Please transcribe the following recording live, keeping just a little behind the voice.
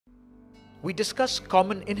We discuss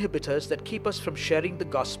common inhibitors that keep us from sharing the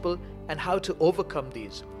gospel and how to overcome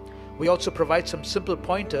these. We also provide some simple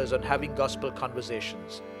pointers on having gospel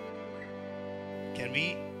conversations. Can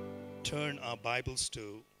we turn our Bibles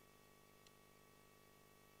to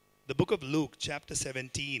the book of Luke, chapter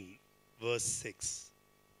 17, verse 6.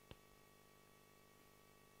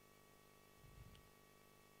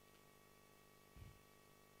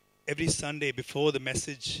 Every Sunday before the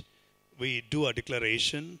message, we do a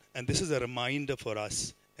declaration, and this is a reminder for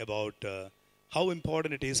us about how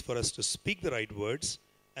important it is for us to speak the right words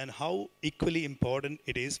and how equally important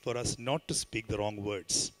it is for us not to speak the wrong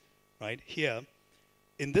words. Right? Here,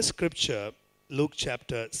 in this scripture, Luke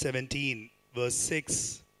chapter 17, verse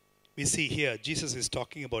 6, we see here Jesus is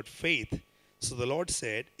talking about faith. So the Lord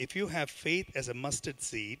said, if you have faith as a mustard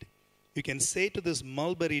seed, you can say to this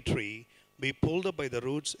mulberry tree, be pulled up by the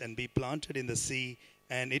roots and be planted in the sea,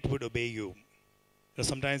 and it would obey you.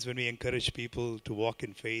 Sometimes when we encourage people to walk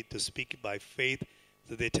in faith, to speak by faith,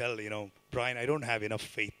 so they tell, Brian, I don't have enough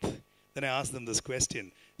faith. Then I ask them this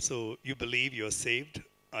question. So you believe you're saved?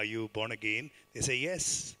 Are you born again? They say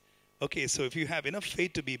yes. Okay, so if you have enough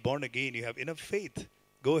faith to be born again, you have enough faith.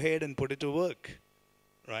 Go ahead and put it to work,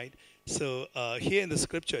 right? So here in the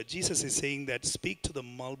scripture, Jesus is saying that speak to the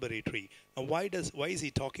mulberry tree. Now, why is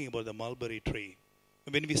he talking about the mulberry tree?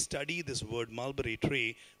 When we study this word mulberry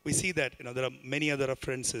tree, we see that there are many other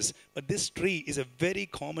references, but this tree is a very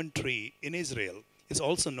common tree in Israel. It's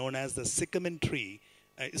also known as the sycamore tree.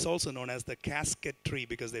 It's also known as the casket tree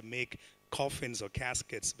because they make coffins or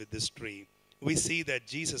caskets with this tree. We see that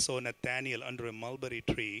Jesus saw Nathanael under a mulberry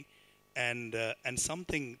tree, and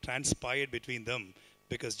something transpired between them,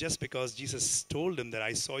 because just because Jesus told him that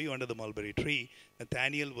I saw you under the mulberry tree,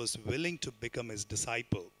 Nathanael was willing to become his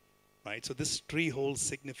disciple, right? So this tree holds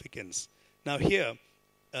significance. Now here,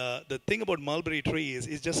 the thing about mulberry tree is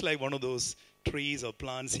it's just like one of those trees or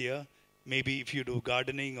plants here. Maybe if you do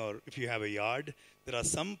gardening or if you have a yard, there are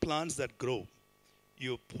some plants that grow.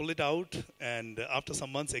 You pull it out, and after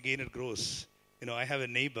some months again it grows. I have a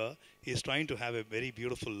neighbor. He's trying to have a very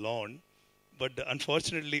beautiful lawn, but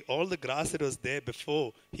unfortunately, all the grass that was there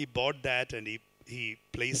before, he bought that and he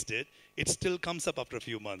placed it. It still comes up after a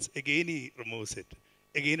few months. Again, he removes it.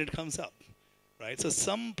 Again, it comes up, right? So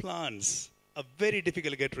some plants are very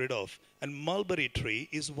difficult to get rid of, and mulberry tree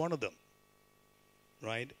is one of them,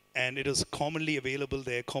 right? And it is commonly available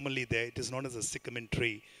there, commonly there. It is known as a sycamore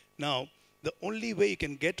tree. Now, the only way you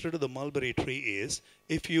can get rid of the mulberry tree is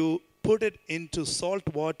if you put it into salt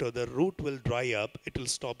water, the root will dry up, it will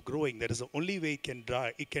stop growing. That is the only way it can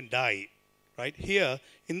die. Right? Here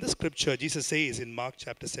in the scripture, Jesus says in Mark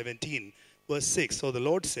chapter 17, verse 6, so the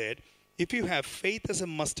Lord said, if you have faith as a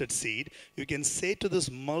mustard seed, you can say to this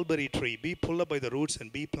mulberry tree, be pulled up by the roots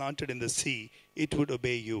and be planted in the sea, it would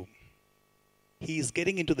obey you. He is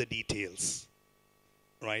getting into the details.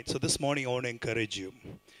 Right? So this morning I want to encourage you.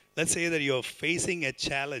 Let's say that you're facing a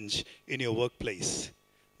challenge in your workplace.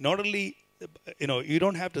 Not only, you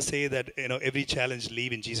don't have to say that, every challenge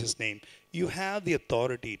leave in Jesus' name. You have the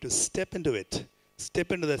authority to step into it.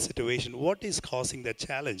 Step into that situation. What is causing that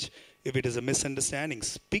challenge? If it is a misunderstanding,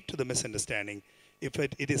 speak to the misunderstanding. If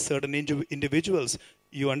it is certain individuals,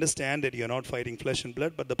 you understand that you're not fighting flesh and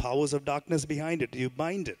blood, but the powers of darkness behind it, you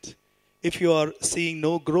bind it. If you are seeing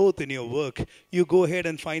no growth in your work, you go ahead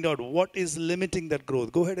and find out what is limiting that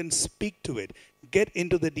growth. Go ahead and speak to it. Get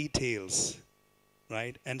into the details,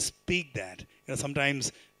 right? And speak that.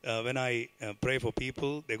 Sometimes when I pray for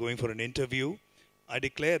people, they're going for an interview, I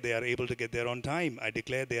declare they are able to get there on time. I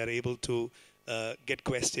declare they are able to get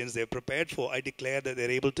questions they're prepared for. I declare that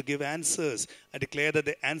they're able to give answers. I declare that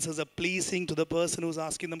the answers are pleasing to the person who's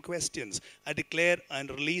asking them questions. I declare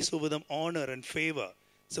and release over them honor and favor.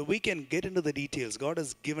 So we can get into the details. God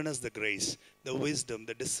has given us the grace, the wisdom,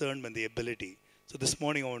 the discernment, the ability. So this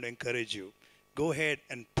morning I want to encourage you. Go ahead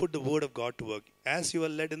and put the word of God to work. As you are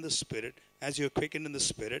led in the Spirit, as you are quickened in the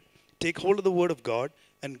Spirit, take hold of the word of God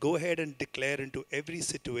and go ahead and declare into every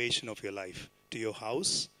situation of your life. To your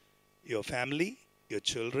house, your family, your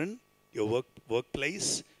children, your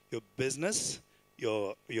workplace, your business,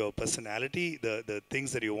 your personality, the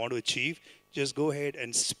things that you want to achieve. Just go ahead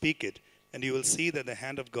and speak it. And you will see that the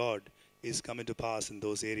hand of God is coming to pass in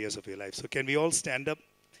those areas of your life. So can we all stand up?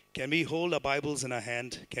 Can we hold our Bibles in our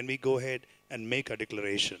hand? Can we go ahead and make a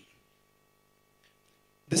declaration?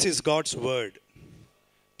 This is God's word.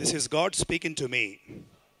 This is God speaking to me.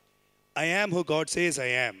 I am who God says I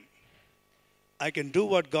am. I can do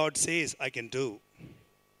what God says I can do.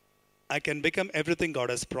 I can become everything God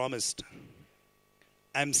has promised.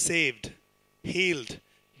 I'm saved, healed,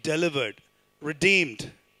 delivered, redeemed.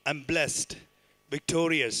 I'm blessed,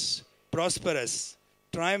 victorious, prosperous,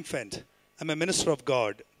 triumphant. I'm a minister of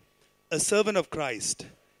God, a servant of Christ,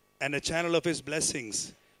 and a channel of His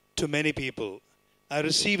blessings to many people. I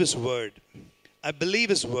receive His word. I believe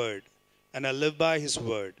His word, and I live by His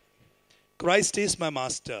word. Christ is my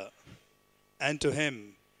master, and to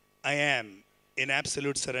Him I am in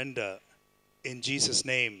absolute surrender. In Jesus'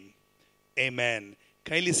 name, amen.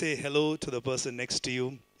 Kindly say hello to the person next to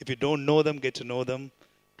you. If you don't know them, get to know them.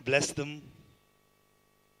 Bless them.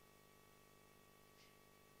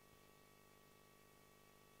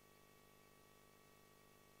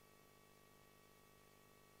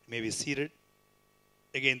 You may be seated.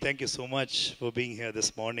 Again, thank you so much for being here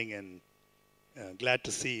this morning, and glad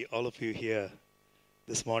to see all of you here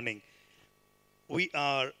this morning. We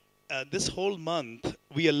are, this whole month,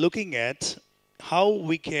 we are looking at how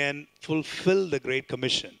we can fulfill the Great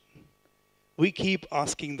Commission. We keep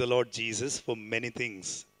asking the Lord Jesus for many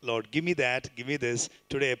things. Lord, give me that, give me this.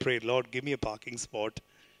 Today I prayed, Lord, give me a parking spot.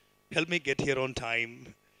 Help me get here on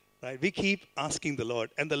time. Right? We keep asking the Lord.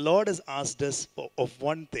 And the Lord has asked us of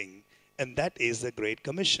one thing, and that is the Great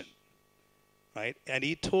Commission. Right? And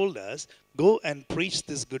He told us, go and preach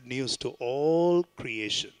this good news to all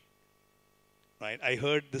creation. Right? I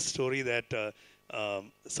heard this story that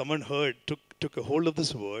someone took a hold of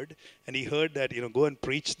this word, and he heard that, go and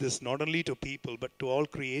preach this not only to people but to all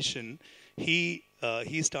creation. He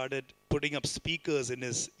started putting up speakers in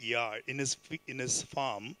his yard, in his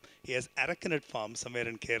farm. He has Arakanat farm somewhere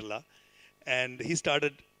in Kerala, and he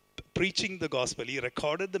started preaching the gospel. He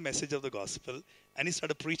recorded the message of the gospel, and he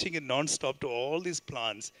started preaching it non-stop to all these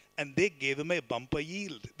plants, and they gave him a bumper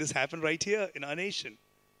yield. This happened right here in our nation,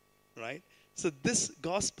 right? So this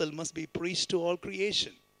gospel must be preached to all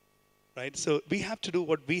creation, right? So we have to do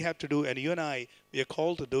what we have to do, and you and I, we are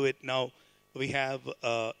called to do it. Now, we have,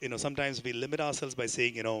 sometimes we limit ourselves by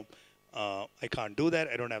saying, I can't do that.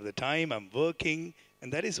 I don't have the time. I'm working.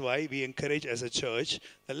 And that is why we encourage as a church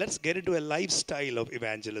that let's get into a lifestyle of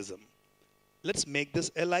evangelism. Let's make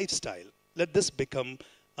this a lifestyle. Let this become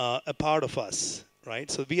a part of us,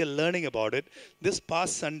 right? So we are learning about it. This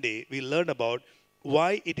past Sunday, we learned about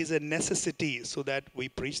why it is a necessity so that we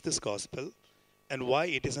preach this gospel, and why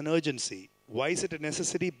it is an urgency. Why is it a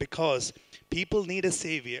necessity? Because people need a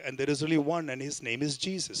Savior, and there is only one, and His name is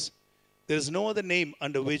Jesus. There is no other name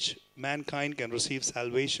under which mankind can receive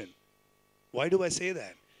salvation. Why do I say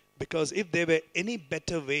that? Because if there were any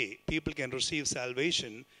better way people can receive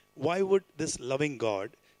salvation, why would this loving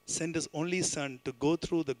God send His only Son to go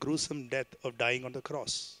through the gruesome death of dying on the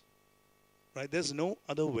cross? Right? There's no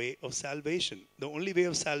other way of salvation. The only way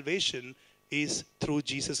of salvation is through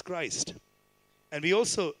Jesus Christ. And we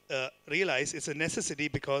also realize it's a necessity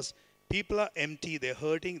because people are empty, they're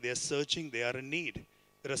hurting, they're searching, they are in need.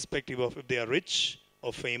 Irrespective of if they are rich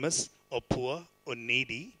or famous or poor or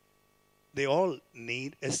needy, they all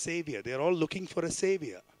need a Savior. They're all looking for a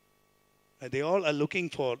Savior. And they all are looking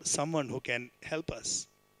for someone who can help us.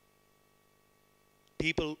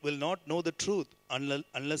 People will not know the truth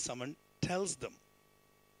unless someone tells them.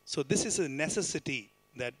 So this is a necessity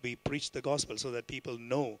that we preach the gospel so that people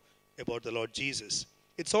know about the Lord Jesus.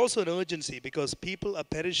 It's also an urgency because people are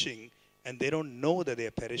perishing and they don't know that they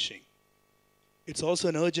are perishing. It's also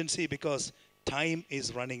an urgency because time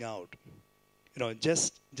is running out.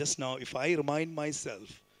 Just now, if I remind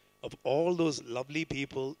myself of all those lovely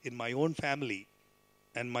people in my own family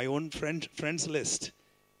and my own friends list,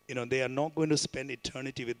 they are not going to spend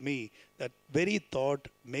eternity with me. That very thought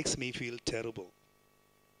makes me feel terrible,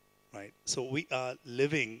 right? So we are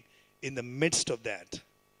living in the midst of that.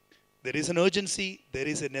 There is an urgency, there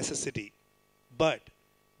is a necessity. But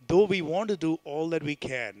though we want to do all that we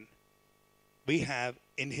can, we have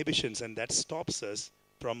inhibitions, and that stops us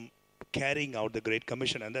from carrying out the Great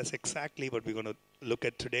Commission. And that's exactly what we're going to look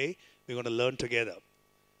at today. We're going to learn together.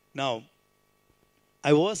 Now,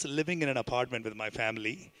 I was living in an apartment with my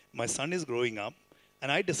family. My son is growing up,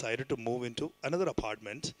 and I decided to move into another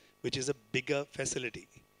apartment, which is a bigger facility.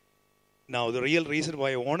 Now, the real reason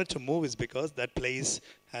why I wanted to move is because that place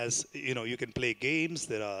has, you can play games.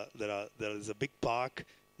 There is a big park.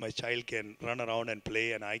 My child can run around and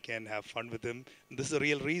play, and I can have fun with him. And this is the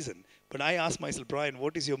real reason. But I asked myself, Brian,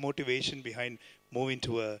 what is your motivation behind moving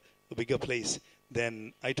to a bigger place?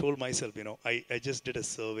 Then I told myself, I just did a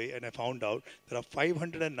survey, and I found out there are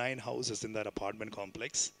 509 houses in that apartment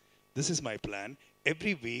complex. This is my plan.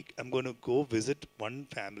 Every week, I'm going to go visit one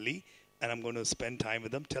family, and I'm going to spend time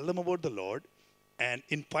with them, tell them about the Lord. And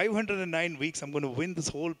in 509 weeks, I'm going to win this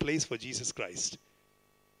whole place for Jesus Christ.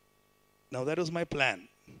 Now, that was my plan.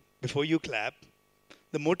 Before you clap,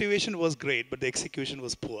 the motivation was great, but the execution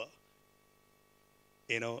was poor.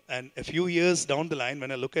 And a few years down the line,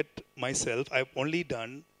 when I look at myself, I've only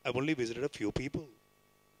visited a few people.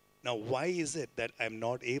 Now, why is it that I'm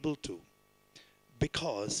not able to?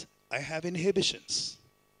 Because I have inhibitions.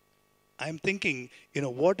 I'm thinking,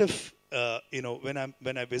 what if,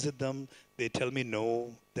 when I visit them, they tell me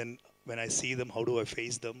no. Then when I see them, how do I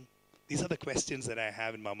face them? These are the questions that I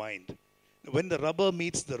have in my mind. When the rubber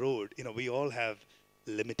meets the road, we all have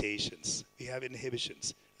limitations. We have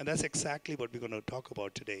inhibitions. And that's exactly what we're going to talk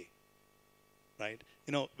about today, right?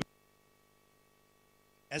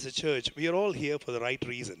 As a church, we are all here for the right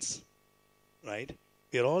reasons, right?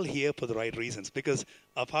 We are all here for the right reasons, because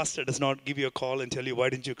our pastor does not give you a call and tell you, why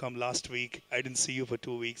didn't you come last week? I didn't see you for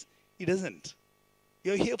 2 weeks. He doesn't.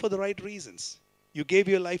 You're here for the right reasons. You gave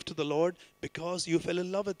your life to the Lord because you fell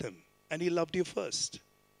in love with him and he loved you first.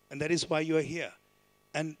 And that is why you are here.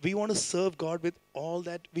 And we want to serve God with all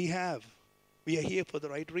that we have. We are here for the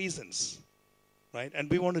right reasons, right? And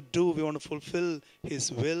we want to fulfill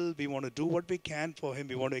his will. We want to do what we can for him.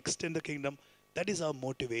 We want to extend the kingdom. That is our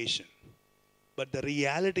motivation. But the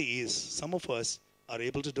reality is, some of us are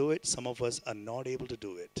able to do it. Some of us are not able to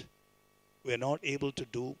do it. We are not able to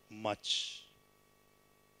do much,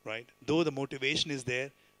 right? Though the motivation is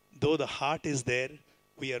there, though the heart is there,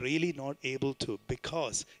 we are really not able to,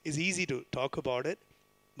 because it's easy to talk about it,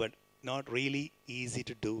 but not really easy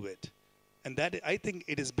to do it. And that, I think,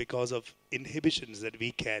 it is because of inhibitions that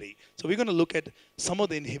we carry. So we're going to look at some of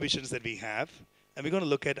the inhibitions that we have, and we're going to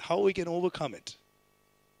look at how we can overcome it,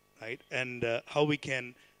 right? And how we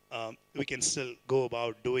can still go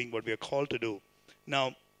about doing what we are called to do.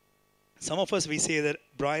 Now, some of us, we say that,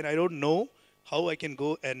 Brian, I don't know how I can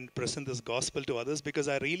go and present this gospel to others, because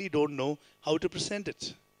I really don't know how to present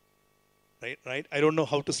it, right? I don't know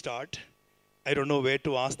how to start. I don't know where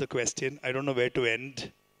to ask the question. I don't know where to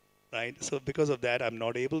end, right? So because of that, I'm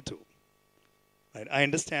not able to. Right? I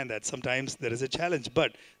understand that sometimes there is a challenge,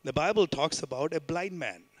 but the Bible talks about a blind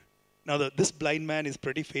man. Now, this blind man is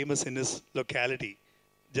pretty famous in his locality,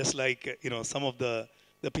 just like some of the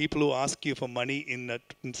people who ask you for money in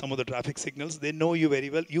some of the traffic signals. They know you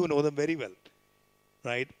very well. You know them very well,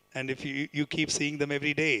 right? And if you keep seeing them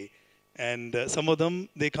every day, and some of them,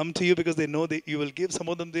 they come to you because they know that you will give. Some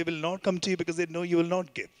of them, they will not come to you because they know you will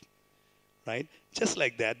not give, right? Just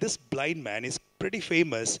like that, this blind man is pretty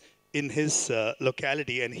famous in his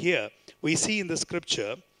locality. And here we see in the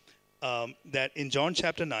scripture that in John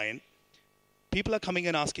chapter 9, people are coming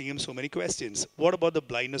and asking him so many questions. What about the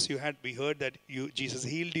blindness you had? We heard that Jesus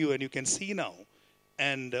healed you and you can see now.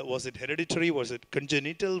 And was it hereditary? Was it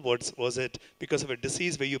congenital? Was it because of a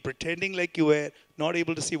disease? Were you pretending like you were not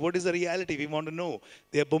able to see? What is the reality? We want to know.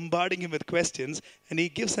 They are bombarding him with questions, and he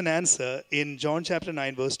gives an answer in John chapter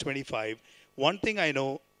 9, verse 25. One thing I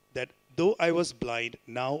know, that though I was blind,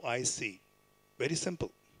 now I see. Very simple.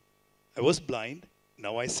 I was blind,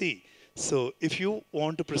 now I see. So if you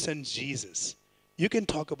want to present Jesus, you can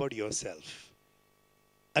talk about yourself.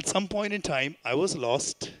 At some point in time, I was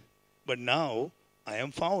lost, but now I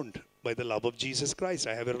am found by the love of Jesus Christ.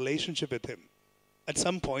 I have a relationship with him. At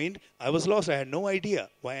some point, I was lost. I had no idea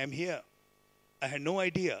why I'm here. I had no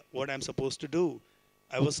idea what I'm supposed to do.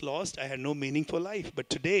 I was lost. I had no meaning for life.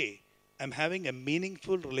 But today, I'm having a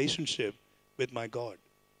meaningful relationship with my God.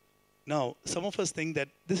 Now, some of us think that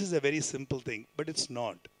this is a very simple thing, but it's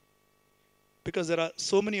not. Because there are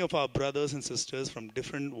so many of our brothers and sisters from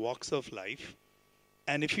different walks of life.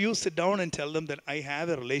 And if you sit down and tell them that I have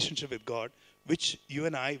a relationship with God, which you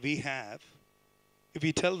and we have, if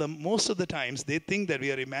we tell them, most of the times they think that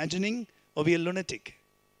we are imagining or we are lunatic.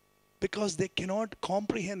 Because they cannot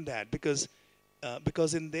comprehend that. Because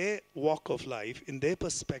in their walk of life, in their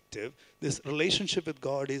perspective, this relationship with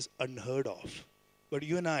God is unheard of. But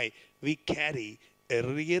you and we carry a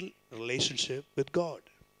real relationship with God.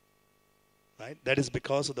 Right? That is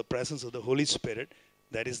because of the presence of the Holy Spirit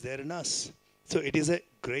that is there in us. So it is a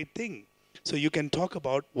great thing. So you can talk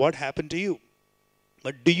about what happened to you.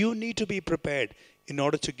 But do you need to be prepared in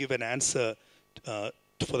order to give an answer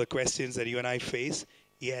for the questions that you and I face?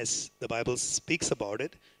 Yes, the Bible speaks about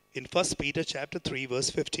it. In 1 Peter chapter 3, verse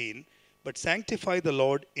 15, but sanctify the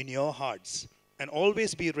Lord in your hearts, and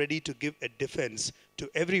always be ready to give a defense to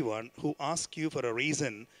everyone who asks you for a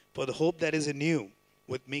reason for the hope that is in you,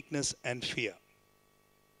 with meekness and fear.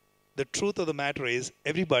 The truth of the matter is,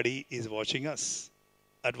 everybody is watching us.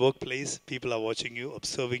 At workplace, people are watching you,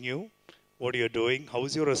 observing you, what you're doing, how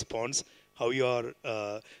is your response, how you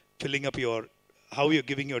are filling up how you're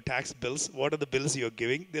giving your tax bills, what are the bills you're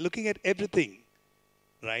giving. They're looking at everything,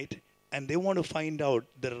 right? And they want to find out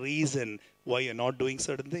the reason why you're not doing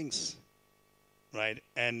certain things, right?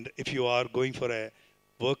 And if you are going for a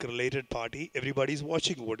work-related party, everybody's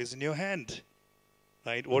watching what is in your hand,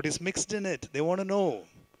 right? What is mixed in it? They want to know.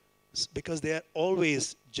 Because they are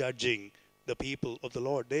always judging the people of the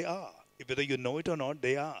Lord. They are. Whether you know it or not,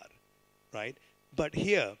 they are, right? But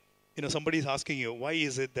here, somebody is asking you, why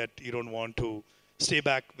is it that you don't want to stay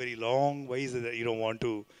back very long? Why is it that you don't want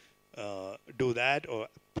to do that or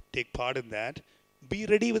take part in that? Be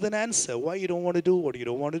ready with an answer. Why you don't want to do what you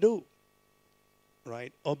don't want to do,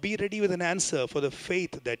 right? Or be ready with an answer for the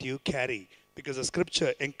faith that you carry, because the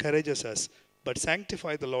scripture encourages us. But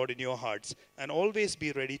sanctify the Lord in your hearts, and always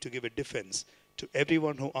be ready to give a defense to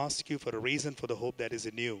everyone who asks you for a reason for the hope that is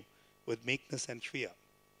in you, with meekness and fear.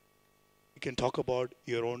 You can talk about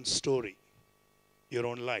your own story, your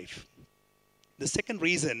own life. The second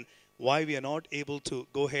reason why we are not able to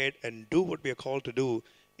go ahead and do what we are called to do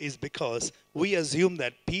is because we assume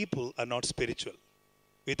that people are not spiritual.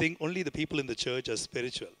 We think only the people in the church are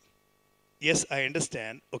spiritual. Yes, I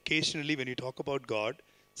understand. Occasionally when you talk about God,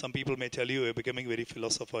 some people may tell you you're becoming very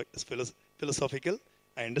philosophical.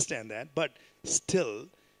 I understand that. But still,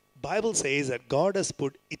 Bible says that God has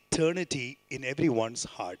put eternity in everyone's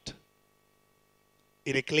heart.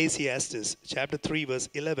 In Ecclesiastes chapter 3 verse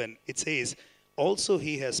 11, it says, also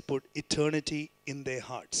he has put eternity in their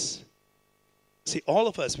hearts. See, all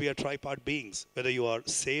of us, we are tripart beings, whether you are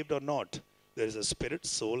saved or not. There is a spirit,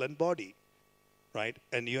 soul, and body, right?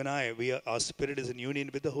 And you and I, our spirit is in union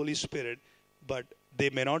with the Holy Spirit, but they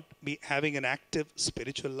may not be having an active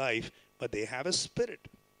spiritual life, but they have a spirit.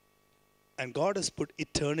 And God has put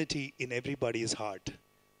eternity in everybody's heart.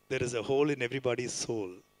 There is a hole in everybody's soul,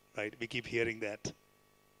 right? We keep hearing that.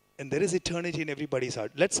 And there is eternity in everybody's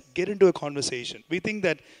heart. Let's get into a conversation. We think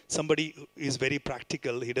that somebody is very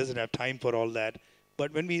practical. He doesn't have time for all that.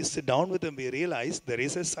 But when we sit down with him, we realize there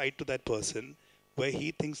is a side to that person where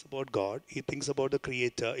he thinks about God, he thinks about the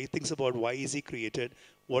Creator, he thinks about why is he created,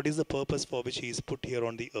 what is the purpose for which he is put here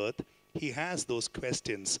on the earth. He has those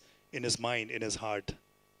questions in his mind, in his heart.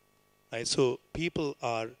 Right? So people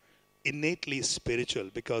are innately spiritual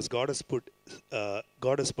because God has put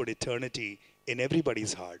eternity in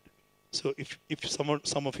everybody's heart. So if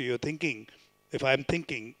some of you are thinking, if I'm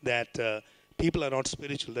thinking that people are not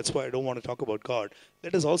spiritual, that's why I don't want to talk about God,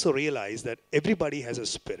 let us also realize that everybody has a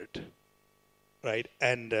spirit. Right?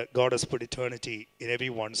 And God has put eternity in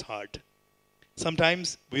everyone's heart.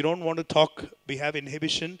 Sometimes we don't want to talk, we have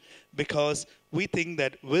inhibition because we think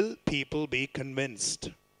that will people be convinced?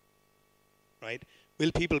 Right?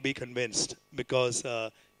 Will people be convinced? Because,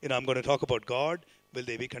 I'm going to talk about God, will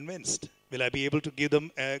they be convinced? Will I be able to give them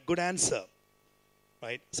a good answer?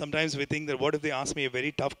 Right? Sometimes we think that what if they ask me a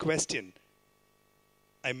very tough question?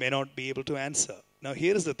 I may not be able to answer. Now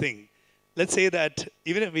here is the thing. Let's say that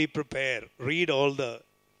even if we prepare, read all the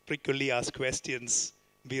frequently asked questions,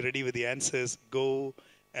 be ready with the answers, go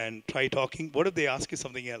and try talking. What if they ask you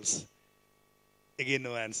something else? Again,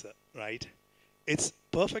 no answer, right? It's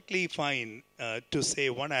perfectly fine to say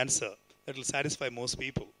one answer that will satisfy most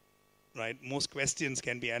people, right? Most questions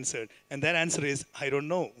can be answered. And that answer is, I don't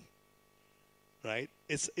know, right?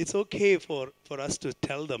 It's okay for us to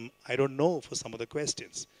tell them, I don't know for some of the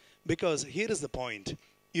questions. Because here is the point.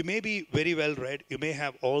 You may be very well read. You may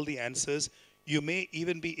have all the answers. You may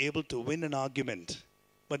even be able to win an argument.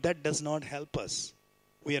 But that does not help us.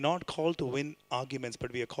 We are not called to win arguments,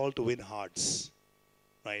 but we are called to win hearts.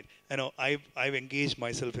 Right? I know I've engaged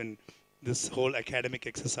myself in this whole academic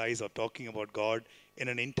exercise of talking about God in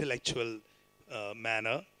an intellectual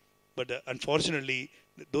manner. But unfortunately,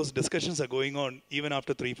 those discussions are going on even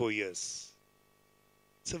after 3-4 years.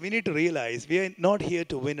 So we need to realize we are not here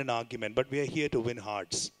to win an argument, but we are here to win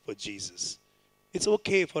hearts for Jesus. It's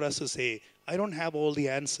okay for us to say, I don't have all the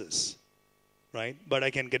answers, right? But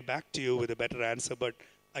I can get back to you with a better answer, but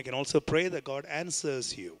I can also pray that God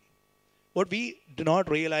answers you. What we do not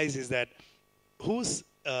realize is that who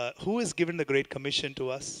has given the Great Commission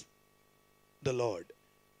to us? The Lord.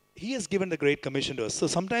 He has given the Great Commission to us. So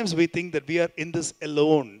sometimes we think that we are in this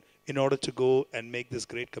alone in order to go and make this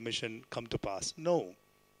Great Commission come to pass. No.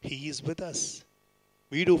 He is with us.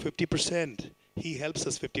 We do 50%. He helps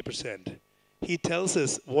us 50%. He tells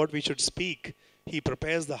us what we should speak. He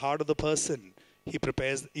prepares the heart of the person. He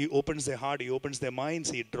opens their heart. He opens their minds.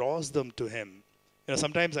 He draws them to him.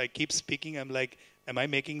 Sometimes I keep speaking. I'm like, am I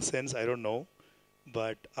making sense? I don't know.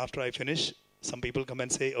 But after I finish, some people come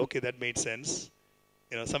and say, okay, that made sense.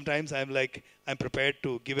 Sometimes I'm like, I'm prepared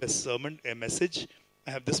to give a sermon, a message.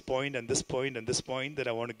 I have this point and this point and this point that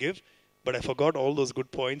I want to give. But I forgot all those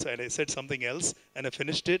good points and I said something else and I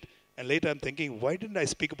finished it. And later I'm thinking, why didn't I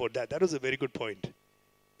speak about that? That was a very good point.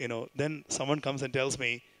 Then someone comes and tells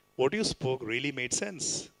me, what you spoke really made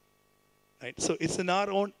sense. right? So it's in our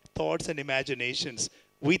own thoughts and imaginations.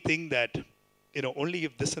 We think that, only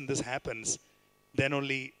if this and this happens, then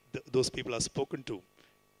only those people are spoken to.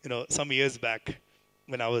 Some years back,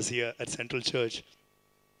 when I was here at Central Church,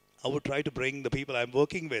 I would try to bring the people I'm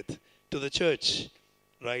working with to the church,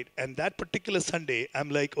 right? And that particular Sunday, I'm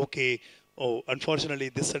like, okay, oh, unfortunately,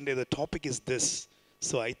 this Sunday the topic is this.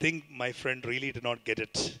 So I think my friend really did not get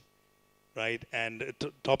it, right? And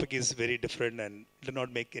the topic is very different and did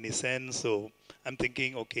not make any sense. So I'm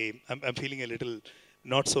thinking, okay, I'm feeling a little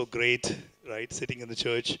not so great, right? Sitting in the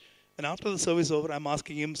church. And after the service over, I'm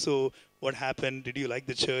asking him, so what happened? Did you like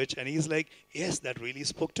the church? And he's like, yes, that really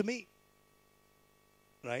spoke to me.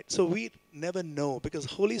 Right? So we never know, because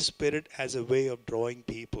Holy Spirit has a way of drawing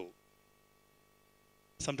people.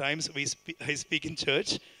 Sometimes I speak in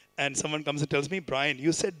church and someone comes and tells me, Brian,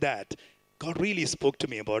 you said that. God really spoke to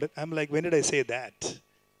me about it. I'm like, when did I say that?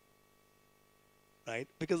 Right?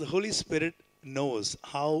 Because the Holy Spirit knows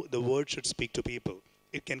how the word should speak to people.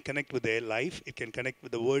 It can connect with their life. It can connect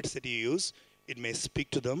with the words that you use. It may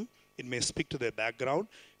speak to them. It may speak to their background.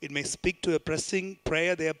 It may speak to a pressing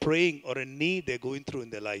prayer they are praying or a need they're going through in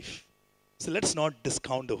their life. So let's not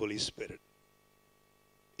discount the Holy Spirit.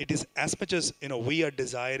 It is as much as we are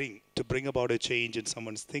desiring to bring about a change in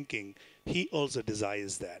someone's thinking, He also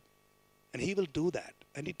desires that. And He will do that.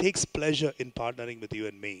 And He takes pleasure in partnering with you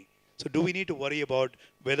and me. So do we need to worry about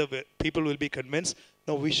whether people will be convinced?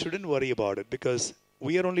 No, we shouldn't worry about it, because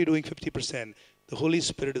we are only doing 50%. The Holy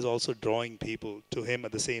Spirit is also drawing people to Him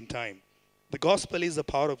at the same time. The gospel is the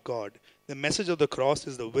power of God. The message of the cross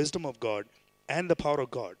is the wisdom of God and the power of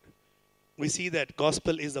God. We see that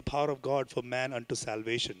gospel is the power of God for man unto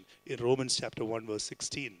salvation in Romans chapter 1 verse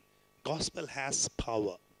 16. Gospel has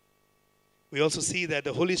power. We also see that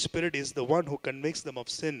the Holy Spirit is the one who convicts them of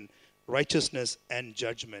sin, righteousness, and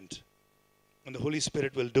judgment. And the Holy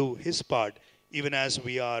Spirit will do His part even as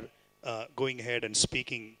we are going ahead and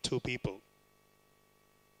speaking to people.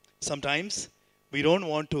 Sometimes we don't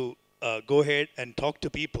want to go ahead and talk to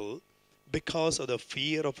people because of the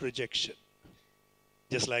fear of rejection.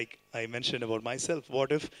 Just like I mentioned about myself,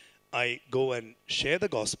 what if I go and share the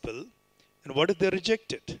gospel, and what if they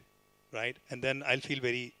reject it, right? And then I'll feel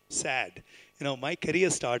very sad. My career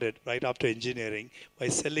started right after engineering by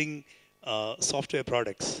selling software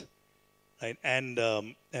products, right? And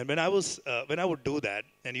when I would do that,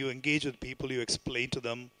 and you engage with people, you explain to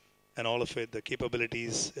them and all of it, the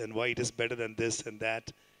capabilities and why it is better than this and that,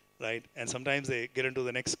 right? And sometimes they get into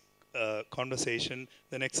the next conversation,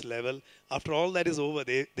 the next level. After all that is over,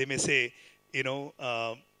 they may say,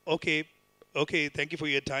 okay, thank you for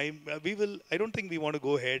your time. I don't think we want to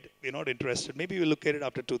go ahead. We're not interested. Maybe we'll look at it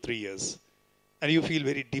after 2-3 years. And you feel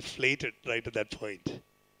very deflated right at that point,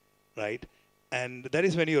 right? And that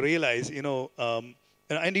is when you realize, and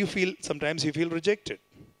sometimes you feel rejected.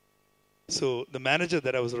 So the manager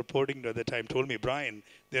that I was reporting to at the time told me, Brian,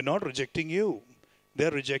 they're not rejecting you. They're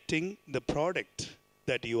rejecting the product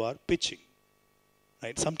that you are pitching.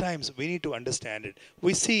 Right? Sometimes we need to understand it.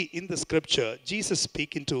 We see in the scripture, Jesus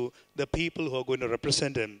speaking to the people who are going to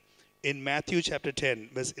represent Him in Matthew chapter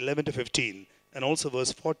 10, verse 11 to 15, and also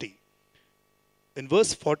verse 40. In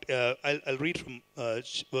verse 40, I'll read from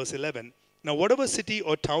verse 11. Now, whatever city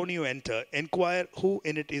or town you enter, inquire who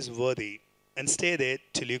in it is worthy, and stay there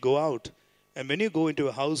till you go out. And when you go into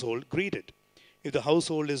a household, greet it. If the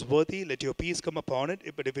household is worthy, let your peace come upon it.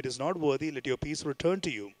 But if it is not worthy, let your peace return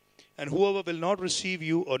to you. And whoever will not receive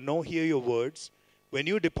you or no hear your words, when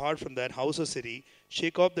you depart from that house or city,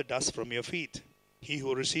 shake off the dust from your feet. He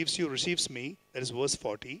who receives you receives me. That is verse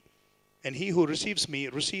 40. And he who receives me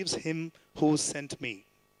receives him who sent me.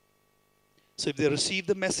 So if they receive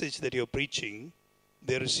the message that you're preaching,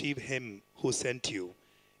 they receive Him who sent you.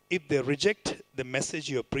 If they reject the message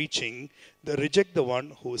you're preaching, they reject the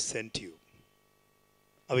one who sent you.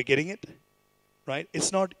 Are we getting it? Right?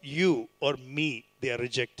 It's not you or me they are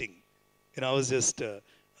rejecting. I was just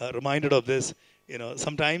reminded of this.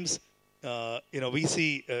 Sometimes, we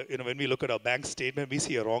see, when we look at our bank statement, we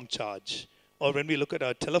see a wrong charge. Or when we look at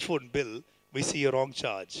our telephone bill, we see a wrong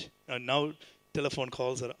charge. And now telephone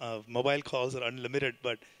calls, mobile calls are unlimited,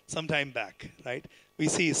 but some time back, right? We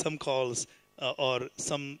see some calls or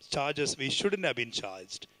some charges we shouldn't have been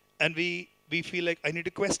charged. And we feel like, I need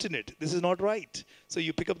to question it. This is not right. So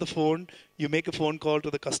you pick up the phone, you make a phone call to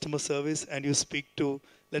the customer service, and you speak to,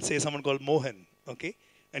 let's say, someone called Mohan, okay?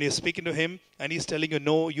 And you're speaking to him, and he's telling you,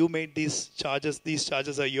 no, you made these charges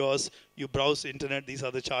are yours, you browse internet, these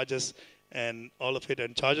are the charges, and all of it,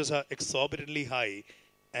 and charges are exorbitantly high,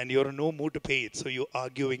 and you're in no mood to pay it, so you're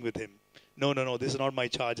arguing with him. No, this is not my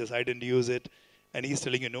charges, I didn't use it. And he's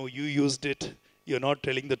telling you, no, you used it, you're not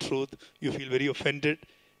telling the truth, you feel very offended,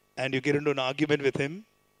 and you get into an argument with him,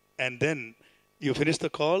 and then you finish the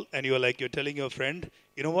call, and you're telling your friend,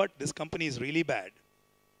 you know what, this company is really bad,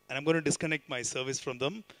 and I'm going to disconnect my service from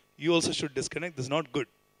them. You also should disconnect. This is not good,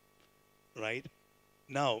 right?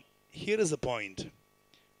 Now, here is the point.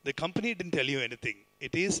 The company didn't tell you anything.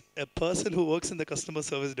 It is a person who works in the customer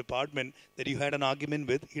service department that you had an argument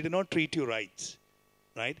with. He did not treat you right,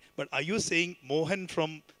 right? But are you saying Mohan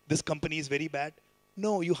from this company is very bad?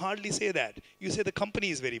 No, you hardly say that. You say the company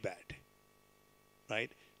is very bad, right?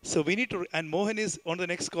 So we need to, and Mohan is on the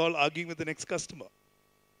next call arguing with the next customer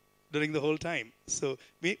during the whole time. So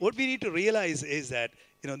what we need to realize is that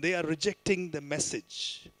they are rejecting the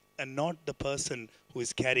message and not the person who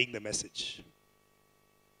is carrying the message.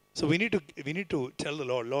 So we need to tell the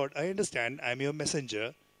Lord, Lord, I understand I'm your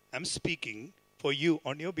messenger. I'm speaking for you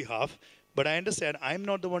on your behalf, but I understand I'm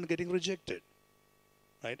not the one getting rejected,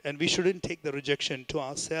 right? And we shouldn't take the rejection to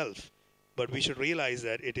ourselves, but we should realize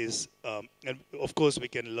that it is, and of course we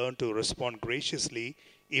can learn to respond graciously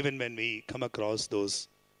even when we come across those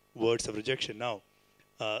words of rejection. Now,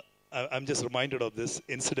 I'm just reminded of this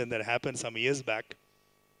incident that happened some years back,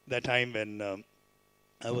 that time when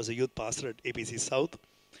I was a youth pastor at APC South.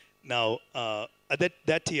 Now,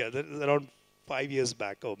 that year, that was around 5 years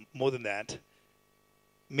back, or more than that,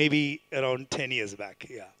 maybe around 10 years back,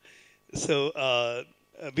 yeah. So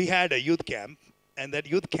we had a youth camp, and that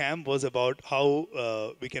youth camp was about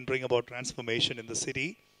how we can bring about transformation in the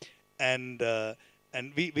city. And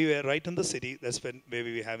we were right in the city. That's when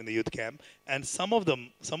maybe we have in the youth camp. And some of the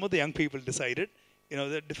young people decided, there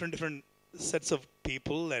are different sets of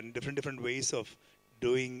people and different ways of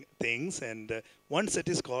doing things, and one set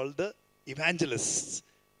is called the Evangelists,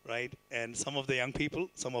 right? And some of our young people,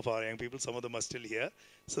 some of them are still here.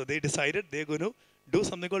 So they decided they're going to do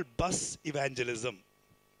something called bus evangelism,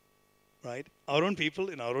 right? Our own people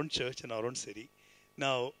in our own church in our own city.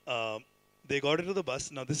 Now, they got into the bus.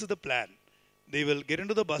 Now, this is the plan. They will get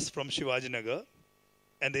into the bus from Shivajinagar,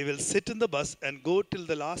 and they will sit in the bus and go till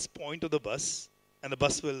the last point of the bus, and the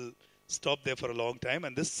bus will stop there for a long time,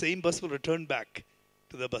 and this same bus will return back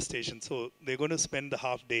to the bus station. So they're going to spend the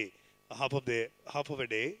half of a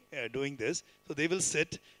day doing this. So they will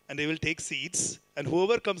sit and they will take seats, and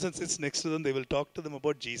whoever comes and sits next to them, they will talk to them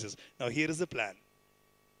about Jesus. Now here is the plan,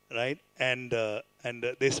 right? And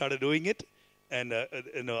they started doing it, and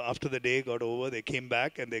after the day got over, they came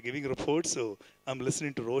back and they're giving reports. So I'm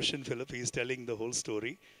listening to Roshan Philip. He's telling the whole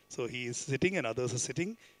story. So he is sitting and others are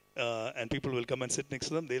sitting, and people will come and sit next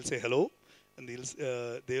to them. They'll say hello. And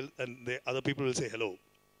the other people will say hello.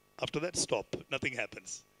 After that, stop. Nothing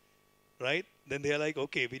happens, right? Then they are like,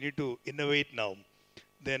 okay, we need to innovate now.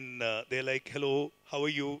 Then they're like, hello, how are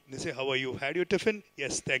you? They say, how are you? Had your tiffin?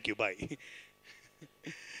 Yes, thank you, bye.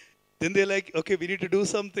 Then they're like, okay, we need to do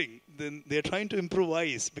something. Then they're trying to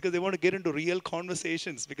improvise because they want to get into real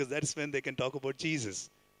conversations, because that's when they can talk about Jesus,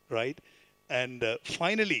 right? And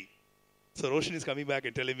finally, so Roshan is coming back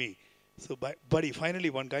and telling me, so, buddy,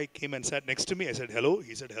 finally one guy came and sat next to me. I said, hello.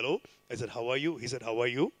 He said, hello. I said, how are you? He said, how are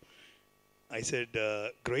you? I said,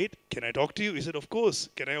 great. Can I talk to you? He said, of course.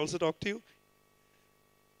 Can I also talk to you?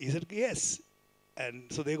 He said, yes. And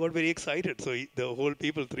so they got very excited. So the whole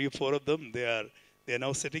people, 3 or 4 of them, they are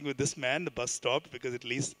now sitting with this man. The bus stopped because it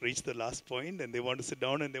reached the last point, and they want to sit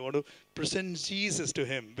down and they want to present Jesus to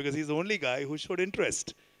him because he's the only guy who showed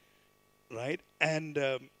interest, right? And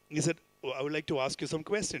he said, I would like to ask you some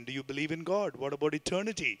questions. Do you believe in God? What about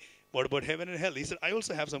eternity? What about heaven and hell? He said, I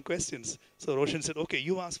also have some questions. So Roshan said, okay,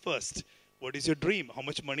 you ask first. What is your dream? How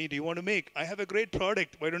much money do you want to make? I have a great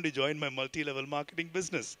product. Why don't you join my multi-level marketing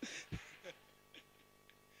business?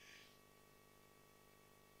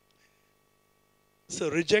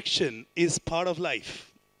 So rejection is part of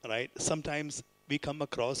life, right? Sometimes we come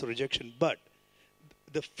across rejection, but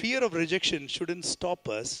the fear of rejection shouldn't stop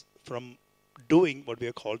us from doing what we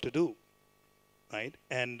are called to do. Right?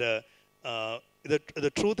 And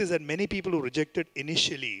the truth is that many people who rejected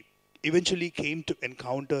initially eventually came to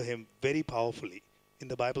encounter him very powerfully in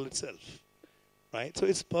the Bible itself. Right? So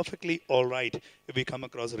it's perfectly all right if we come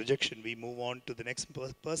across rejection. We move on to the next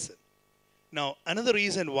person. Now, another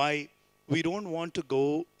reason why we don't want to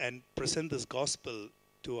go and present this gospel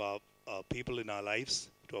to our people in our lives,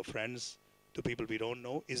 to our friends, to people we don't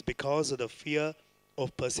know, is because of the fear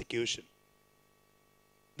of persecution.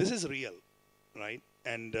 This is real. Right?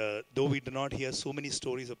 And though we do not hear so many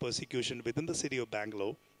stories of persecution within the city of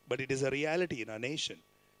Bangalore, but it is a reality in our nation,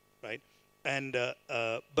 right? And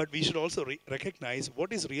but we should also recognize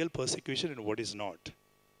what is real persecution and what is not.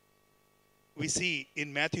 We see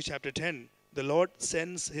in Matthew chapter 10, the Lord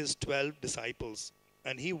sends his 12 disciples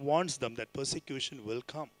And he warns them that persecution will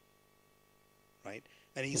come. Right?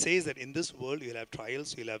 And he says that in this world you'll have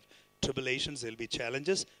trials, you'll have tribulations, there'll be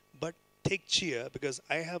challenges, but take cheer because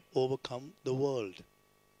I have overcome the world.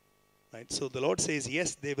 Right? So the Lord says,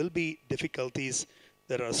 yes, there will be difficulties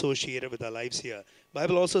that are associated with our lives here.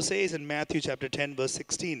 Bible also says in Matthew chapter 10, verse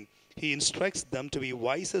 16, he instructs them to be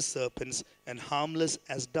wise as serpents and harmless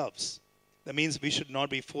as doves. That means we should not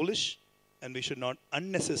be foolish and we should not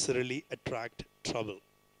unnecessarily attract trouble.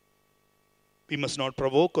 We must not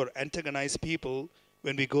provoke or antagonize people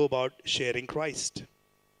when we go about sharing Christ.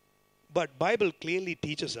 But Bible clearly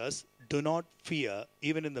teaches us, do not fear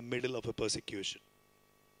even in the middle of a persecution.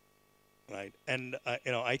 Right? And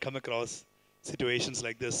I come across situations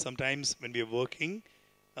like this. Sometimes when we are working,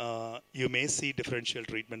 you may see differential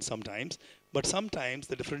treatment sometimes, but sometimes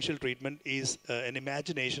the differential treatment is an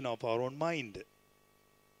imagination of our own mind.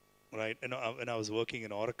 Right? And when I was working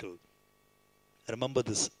in Oracle, I remember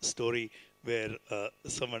this story where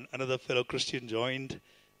another fellow Christian joined,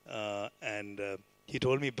 and he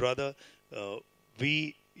told me, brother,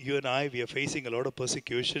 you and I, we are facing a lot of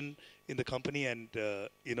persecution in the company, and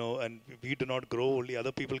and we do not grow. Only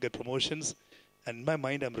other people get promotions. And in my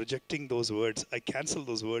mind, I'm rejecting those words. I cancel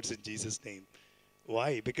those words in Jesus' name.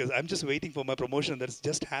 Why? Because I'm just waiting for my promotion that's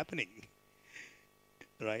just happening.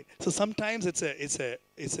 Right? So sometimes it's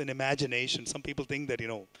an imagination. Some people think that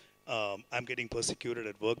I'm getting persecuted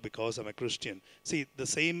at work because I'm a Christian. See, the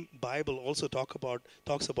same Bible also talks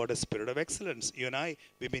about a spirit of excellence. You and I,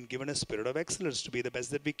 we've been given a spirit of excellence to be the best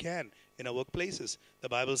that we can in our workplaces. The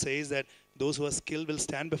Bible says that those who are skilled will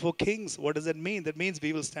stand before kings. What does that mean? That means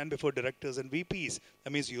we will stand before directors and VPs.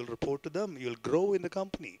 That means you'll report to them. You'll grow in the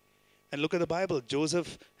company. And look at the Bible.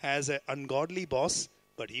 Joseph has an ungodly boss,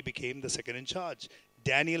 but he became the second in charge.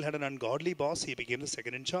 Daniel had an ungodly boss. He became the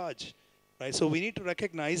second in charge. Right? So we need to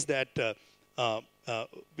recognize that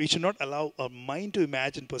we should not allow our mind to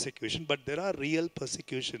imagine persecution, but there are real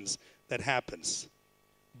persecutions that happens.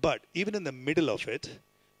 But even in the middle of it,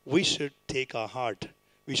 we should take our heart.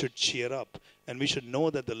 We should cheer up. And we should know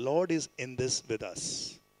that the Lord is in this with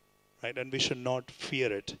us. Right? And we should not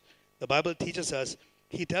fear it. The Bible teaches us,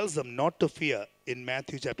 he tells them not to fear in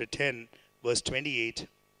Matthew chapter 10, verse 28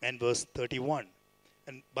 and verse 31.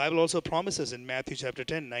 And Bible also promises in Matthew chapter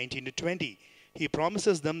 10, 19 to 20. He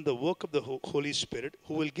promises them the work of the Holy Spirit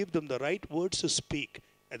who will give them the right words to speak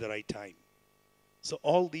at the right time. So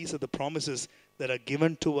all these are the promises that are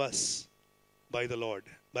given to us by the Lord.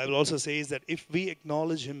 Bible also says that if we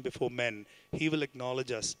acknowledge him before men, he will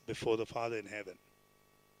acknowledge us before the Father in heaven.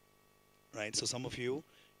 Right? So some of you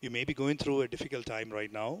may be going through a difficult time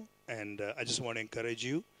right now. And I just want to encourage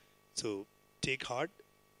you to take heart,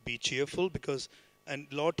 be cheerful and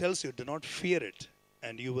Lord tells you, do not fear it,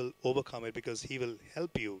 and you will overcome it because he will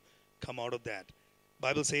help you come out of that.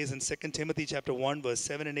 Bible says in 2 Timothy chapter 1, verse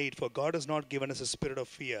 7 and 8, for God has not given us a spirit of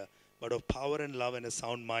fear, but of power and love and a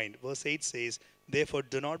sound mind. Verse 8 says, therefore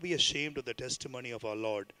do not be ashamed of the testimony of our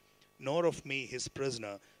Lord, nor of me, his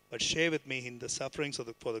prisoner, but share with me in the sufferings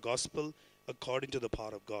for the gospel according to the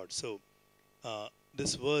power of God. So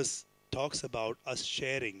this verse talks about us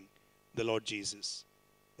sharing the Lord Jesus.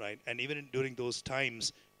 Right? And even during those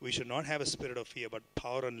times, we should not have a spirit of fear, but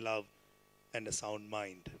power and love and a sound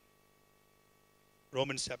mind.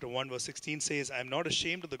 Romans chapter 1 verse 16 says, I am not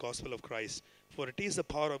ashamed of the gospel of Christ, for it is the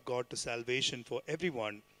power of God to salvation for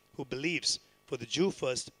everyone who believes, for the Jew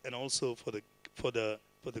first and also for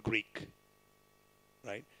the Greek.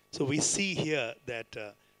 Right? So we see here that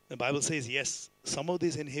the Bible says, yes, some of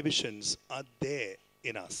these inhibitions are there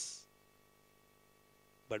in us.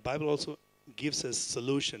 But Bible also gives us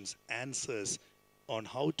solutions, answers on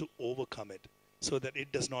how to overcome it so that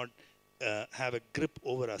it does not have a grip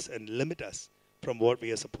over us and limit us from what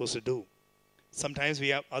we are supposed to do. Sometimes we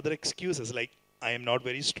have other excuses like, I am not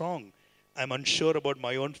very strong. I'm unsure about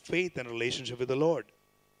my own faith and relationship with the Lord.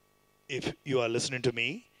 If you are listening to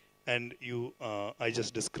me and I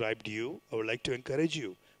just described you, I would like to encourage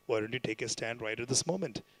you. Why don't you take a stand right at this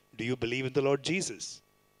moment? Do you believe in the Lord Jesus?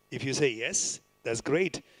 If you say yes, that's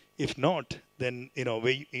great. If not, then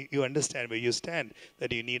you understand where you stand,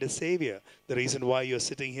 that you need a Savior. The reason why you're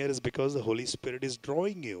sitting here is because the Holy Spirit is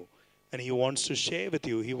drawing you, and he wants to share with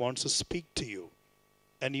you. He wants to speak to you.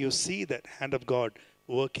 And you see that hand of God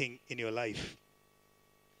working in your life.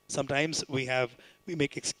 Sometimes we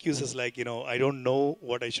make excuses like, I don't know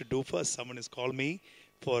what I should do first. Someone has called me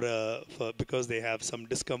because they have some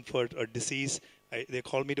discomfort or disease. They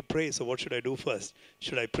call me to pray. So what should I do first?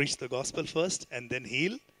 Should I preach the gospel first and then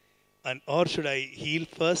heal? Or should I heal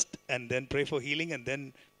first and then pray for healing and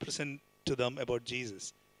then present to them about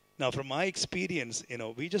Jesus? Now, from my experience,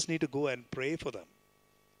 we just need to go and pray for them.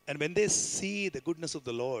 And when they see the goodness of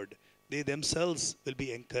the Lord, they themselves will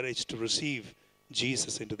be encouraged to receive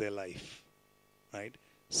Jesus into their life, right?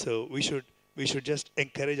 So we should just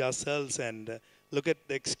encourage ourselves and look at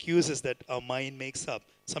the excuses that our mind makes up.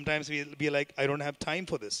 Sometimes we'll be like, I don't have time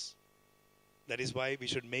for this. That is why we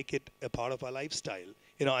should make it a part of our lifestyle.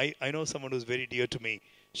 I know someone who's very dear to me.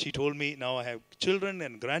 She told me, now I have children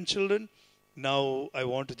and grandchildren. Now I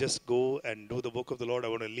want to just go and do the work of the Lord. I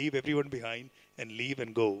want to leave everyone behind and leave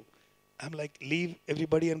and go. I'm like, leave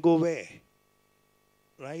everybody and go where?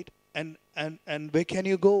 Right? And where can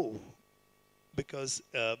you go? Because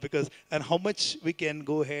and how much we can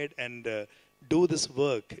go ahead and do this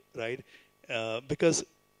work, right? Because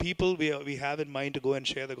people we have in mind to go and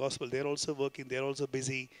share the gospel, they're also working, they're also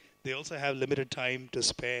busy, they also have limited time to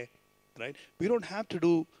spare, right? We don't have to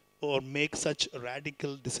do or make such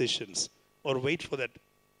radical decisions or wait for that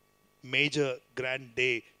major grand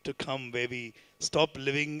day to come where we stop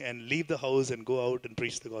living and leave the house and go out and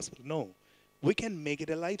preach the gospel. No, we can make it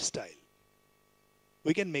a lifestyle.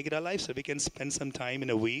 We can make it a lifestyle. We can spend some time in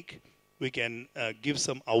a week. We can give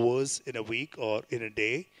some hours in a week or in a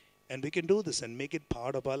day, and we can do this and make it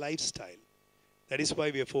part of our lifestyle. That is why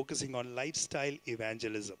we are focusing on lifestyle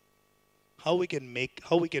evangelism. How we can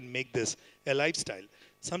make this a lifestyle.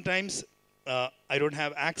 Sometimes I don't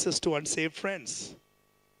have access to unsaved friends.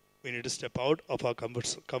 We need to step out of our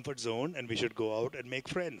comfort zone, and we should go out and make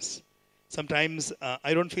friends. Sometimes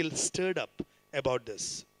I don't feel stirred up about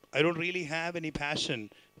this. I don't really have any passion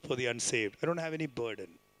for the unsaved. I don't have any burden.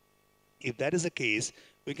 If that is the case,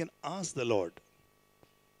 we can ask the Lord,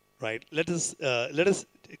 right? Let us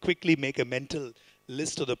quickly make a mental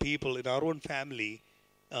list of the people in our own family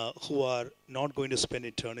who are not going to spend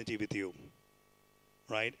eternity with you,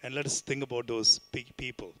 right? And let us think about those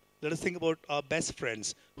people. Let us think about our best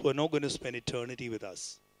friends who are not going to spend eternity with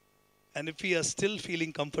us. And if we are still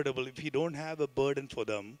feeling comfortable, if we don't have a burden for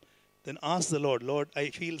them, then ask the Lord, Lord, I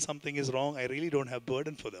feel something is wrong. I really don't have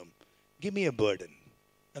burden for them. Give me a burden.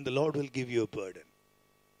 And the Lord will give you a burden.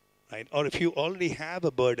 Right? Or if you already have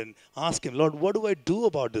a burden, ask Him, Lord, what do I do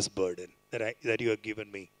about this burden that you have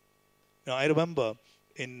given me? Now, I remember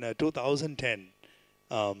in 2010,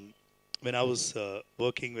 when I was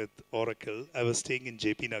working with Oracle, I was staying in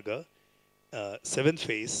JP Nagar, 7th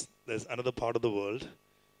phase. There's another part of the world,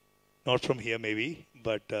 not from here maybe,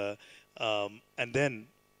 but and then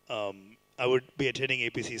I would be attending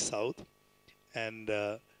APC South, and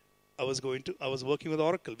I was working with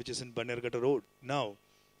Oracle, which is in Bannerghatta Road. Now,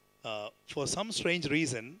 for some strange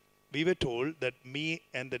reason, we were told that me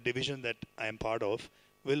and the division that I am part of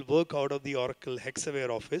will work out of the Oracle Hexaware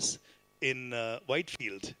office in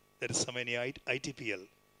Whitefield. That is somewhere near ITPL,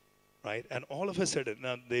 right? And all of a sudden,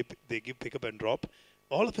 now they give pick up and drop.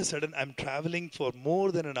 All of a sudden, I'm traveling for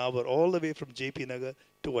more than an hour all the way from JP Nagar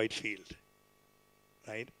to Whitefield,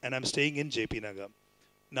 right? And I'm staying in JP Nagar.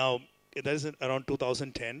 Now, that is around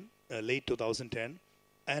 2010, late 2010.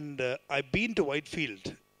 And I've been to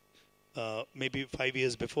Whitefield maybe 5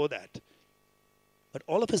 years before that. But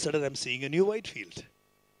all of a sudden, I'm seeing a new Whitefield.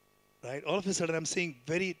 Right? All of a sudden, I'm seeing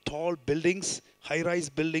very tall buildings, high-rise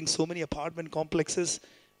buildings, so many apartment complexes,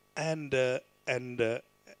 and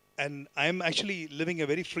I'm actually living a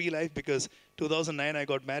very free life because 2009 I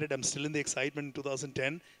got married. I'm still in the excitement in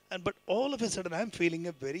 2010, but all of a sudden, I'm feeling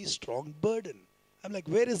a very strong burden. I'm like,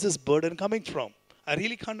 where is this burden coming from? I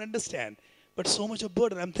really can't understand. But so much of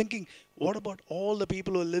burden. I'm thinking, what about all the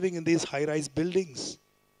people who are living in these high-rise buildings?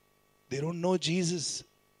 They don't know Jesus.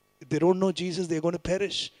 If they don't know Jesus, they're going to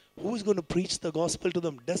perish. Who is going to preach the gospel to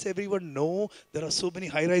them? Does everyone know there are so many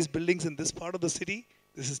high-rise buildings in this part of the city?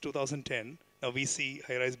 This is 2010. Now we see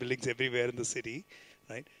high-rise buildings everywhere in the city,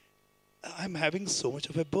 right? I'm having so much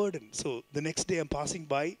of a burden. So the next day I'm passing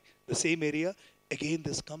by the same area. Again,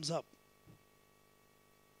 this comes up,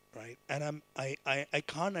 right? And I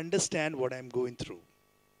can't understand what I'm going through,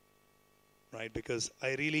 right? Because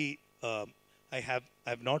I really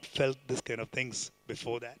I've not felt this kind of things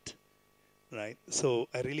before that. Right? So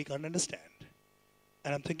I really can't understand.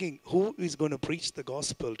 And I'm thinking, who is going to preach the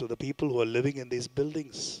gospel to the people who are living in these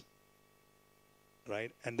buildings?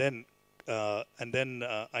 Right? And then I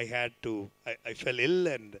fell ill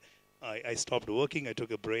and I stopped working. I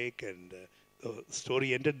took a break and the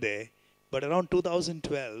story ended there. But around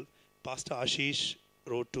 2012, Pastor Ashish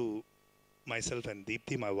wrote to myself and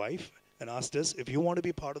Deepthi, my wife, and asked us if you want to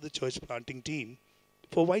be part of the church planting team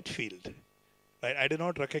for Whitefield. Right? I did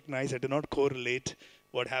not recognize, I did not correlate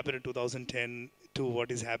what happened in 2010 to what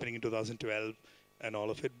is happening in 2012 and all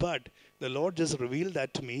of it. But the Lord just revealed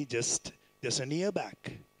that to me just a year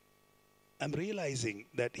back. I'm realizing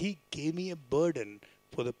that He gave me a burden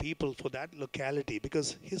for the people, for that locality,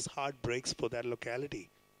 because his heart breaks for that locality.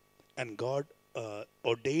 And God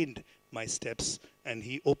ordained my steps, and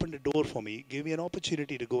he opened a door for me, gave me an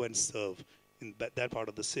opportunity to go and serve in that part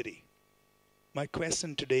of the city. My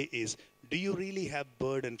question today is, do you really have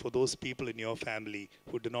burden for those people in your family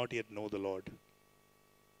who do not yet know the Lord?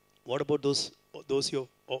 What about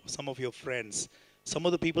some of your friends, some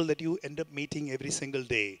of the people that you end up meeting every single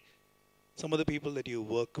day, some of the people that you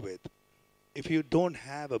work with? If you don't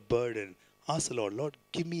have a burden, ask the Lord, Lord,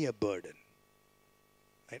 give me a burden.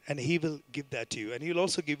 Right? And he will give that to you. And he will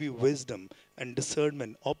also give you wisdom and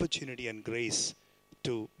discernment, opportunity and grace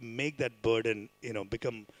to make that burden,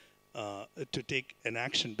 become, to take an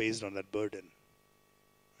action based on that burden.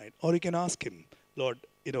 Right? Or you can ask him, Lord,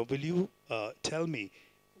 will you tell me,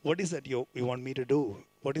 what is that you want me to do?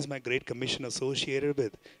 What is my Great Commission associated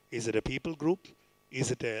with? Is it a people group? Is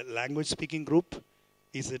it a language speaking group?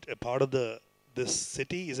 Is it a part of this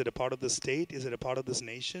city? Is it a part of the state? Is it a part of this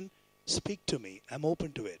nation? Speak to me. I'm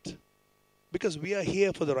open to it. Because we are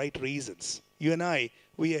here for the right reasons. You and I,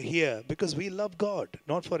 we are here because we love God,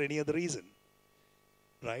 not for any other reason.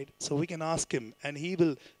 Right? So we can ask him and he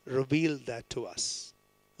will reveal that to us.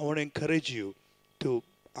 I want to encourage you to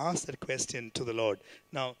ask that question to the Lord.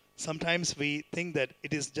 Now, sometimes we think that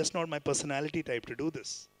it is just not my personality type to do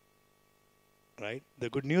this. Right? The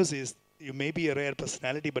good news is you may be a rare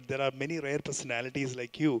personality, but there are many rare personalities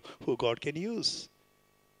like you who God can use.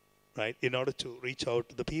 Right, in order to reach out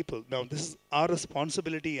to the people. Now, this is our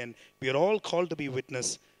responsibility, and we are all called to be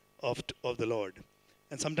witness of the Lord.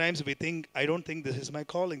 And sometimes we think, I don't think this is my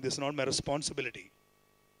calling, this is not my responsibility.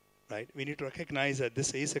 Right? We need to recognize that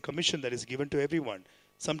this is a commission that is given to everyone.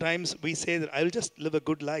 Sometimes we say that I will just live a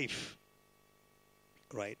good life.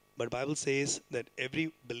 Right? But the Bible says that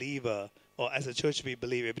every believer, or as a church we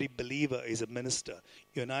believe, every believer is a minister.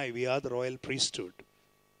 You and I, we are the royal priesthood.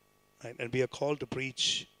 Right? And we are called to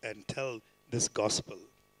preach and tell this gospel.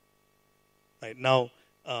 Right? Now,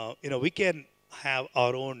 we can have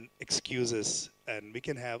our own excuses and we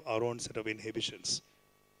can have our own set of inhibitions.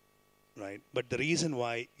 Right? But the reason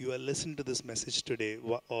why you are listening to this message today,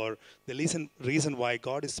 or the reason why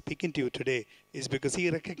God is speaking to you today, is because he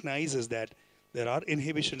recognizes that there are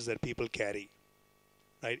inhibitions that people carry.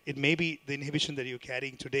 Right? It may be the inhibition that you're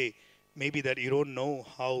carrying today. Maybe that you don't know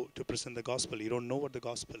how to present the gospel. You don't know what the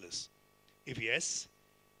gospel is. If yes,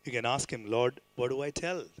 you can ask him, Lord, what do I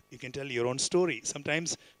tell? You can tell your own story.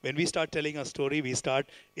 Sometimes when we start telling our story, we start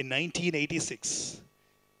in 1986,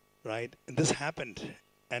 right? And this happened,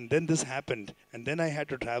 and then this happened, and then I had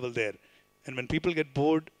to travel there. And when people get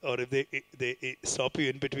bored, or if they stop you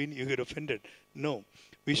in between, you get offended. No.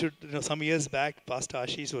 We should, some years back, Pastor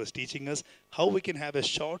Ashish was teaching us how we can have a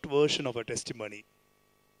short version of a testimony.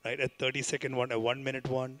 Right, a 30-second one, a 1-minute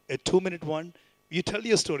one, a 2-minute one. You tell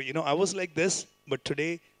your story. I was like this, but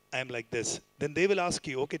today I am like this. Then they will ask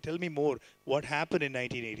you, okay, tell me more. What happened in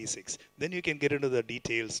 1986? Then you can get into the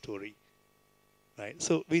detailed story. Right?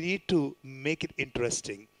 So we need to make it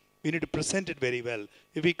interesting. We need to present it very well.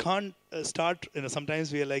 If we can't start,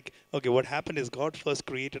 sometimes we are like, okay, what happened is God first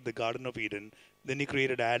created the Garden of Eden. Then he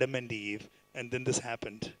created Adam and Eve. And then this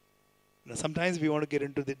happened. Now, sometimes we want to get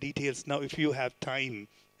into the details. Now, if you have time,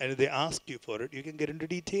 and if they ask you for it, you can get into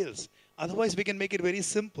details. Otherwise, we can make it very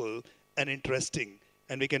simple and interesting,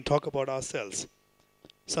 and we can talk about ourselves.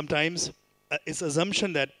 Sometimes it's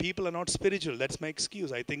assumption that people are not spiritual. That's my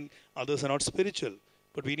excuse. I think others are not spiritual.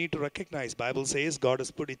 But we need to recognize, Bible says God has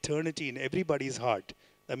put eternity in everybody's heart.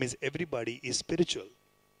 That means everybody is spiritual.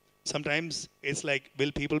 Sometimes it's like,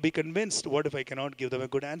 will people be convinced? What if I cannot give them a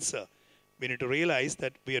good answer? We need to realize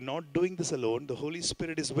that we are not doing this alone. The Holy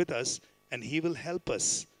Spirit is with us, and he will help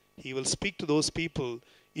us. He will speak to those people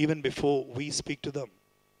even before we speak to them.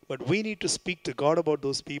 But we need to speak to God about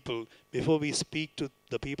those people before we speak to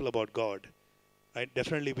the people about God. Right?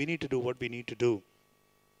 Definitely, we need to do what we need to do.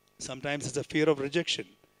 Sometimes it's a fear of rejection.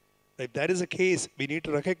 If that is the case, we need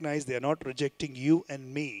to recognize they are not rejecting you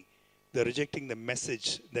and me. They're rejecting the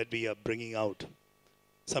message that we are bringing out.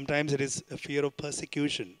 Sometimes it is a fear of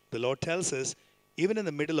persecution. The Lord tells us, even in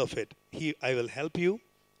the middle of it, I will help you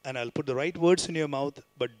and I'll put the right words in your mouth,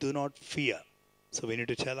 but do not fear. So we need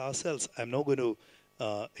to tell ourselves, I'm not going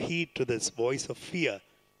to heed to this voice of fear,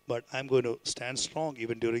 but I'm going to stand strong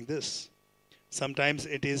even during this. Sometimes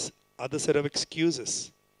it is other set of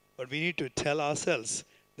excuses, but we need to tell ourselves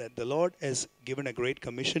that the Lord has given a great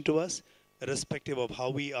commission to us, irrespective of how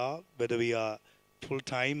we are, whether we are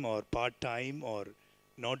full-time or part-time or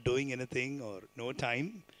not doing anything or no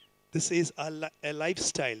time. This is a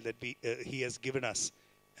lifestyle that He has given us,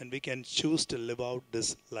 and we can choose to live out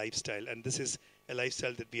this lifestyle. And this is a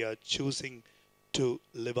lifestyle that we are choosing to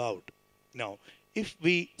live out. Now, if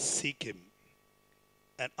we seek Him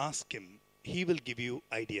and ask Him, He will give you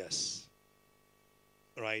ideas,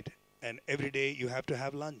 right? And every day you have to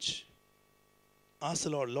have lunch. Ask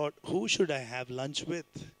the Lord, Lord, who should I have lunch with?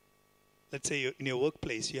 Let's say in your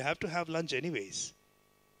workplace, you have to have lunch anyways,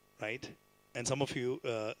 right? And some of you,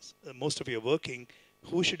 most of you are working.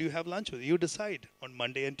 Who should you have lunch with? You decide on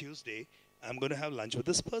Monday and Tuesday, I'm going to have lunch with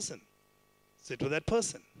this person. Sit with that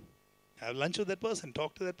person. Have lunch with that person.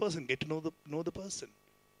 Talk to that person. Get to know the person,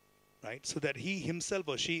 right? So that he himself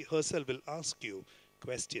or she herself will ask you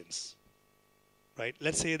questions, right?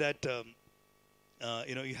 Let's say that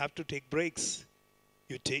you have to take breaks.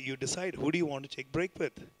 You decide who do you want to take break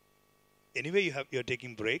with. Anyway, you're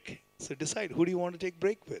taking break, so decide who do you want to take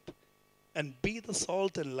break with, and be the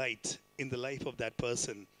salt and light in the life of that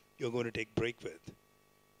person you're going to take break with,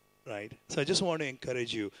 right? So I just want to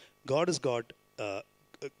encourage you. God has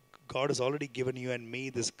already given you and me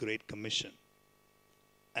this great commission,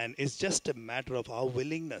 and it's just a matter of our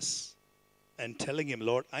willingness and telling Him,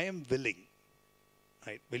 Lord, I am willing.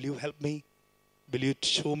 Right? Will you help me? Will you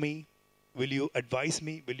show me? Will you advise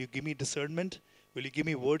me? Will you give me discernment? Will you give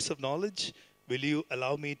me words of knowledge? Will you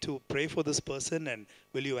allow me to pray for this person, and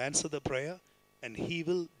will you answer the prayer? And He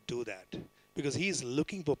will do that, because He is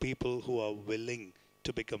looking for people who are willing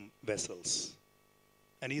to become vessels.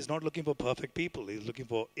 And He's not looking for perfect people. He's looking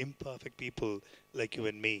for imperfect people like you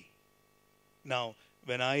and me. Now,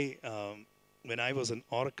 when I was an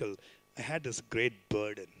Oracle, I had this great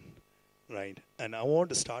burden, right? And I wanted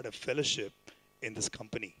to start a fellowship in this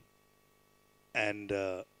company. And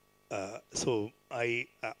so I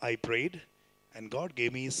prayed, and God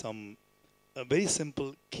gave me some very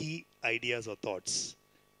simple key ideas or thoughts.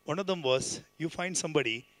 One of them was, you find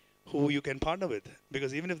somebody who you can partner with,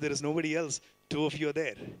 because even if there is nobody else, two of you are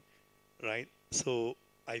there, right? So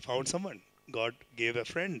I found someone. God gave a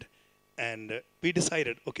friend, and we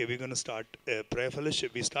decided, okay, we're going to start a prayer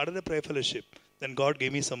fellowship. We started a prayer fellowship. Then God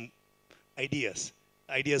gave me some ideas.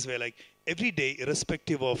 Ideas were like, every day,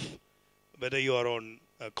 irrespective of whether you are on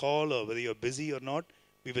a call or whether you're busy or not,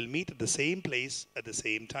 we will meet at the same place at the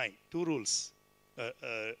same time. Two rules.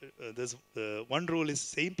 There's one rule is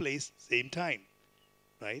same place, same time,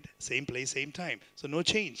 right? Same place, same time. So no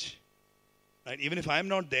change, right? Even if I'm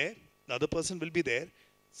not there, the other person will be there.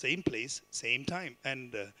 Same place, same time.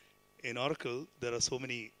 And in Oracle, there are so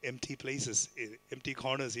many empty places, empty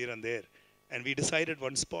corners here and there. And we decided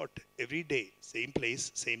one spot every day, same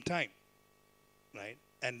place, same time, right?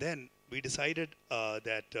 And then we decided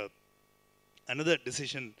that another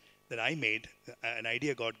decision that I made, an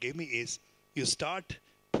idea God gave me is, you start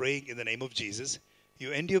praying in the name of Jesus,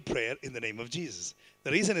 you end your prayer in the name of Jesus.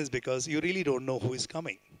 The reason is because you really don't know who is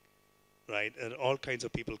coming, right? And all kinds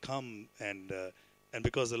of people come, and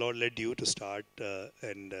because the Lord led you to start to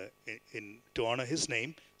honor His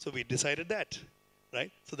name, so we decided that,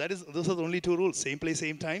 right? So those are the only two rules: same place,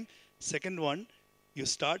 same time. Second one, you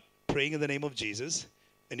start praying in the name of Jesus,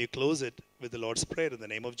 and you close it with the Lord's Prayer in the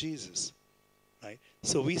name of Jesus, right?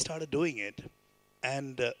 So we started doing it,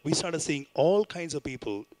 and we started seeing all kinds of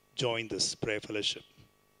people join this prayer fellowship,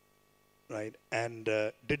 right? And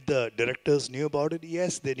did the directors knew about it?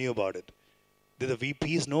 Yes, they knew about it. Did the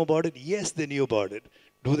VPs know about it? Yes, they knew about it.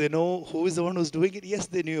 Do they know who is the one who's doing it? Yes,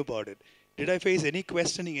 they knew about it. Did I face any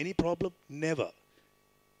questioning, any problem? Never.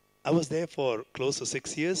 I was there for close to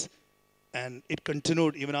 6 years, and it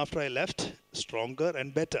continued even after I left, stronger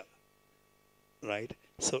and better, right?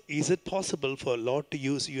 So is it possible for Lord to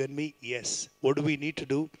use you and me? Yes. What do we need to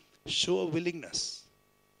do? Show a willingness.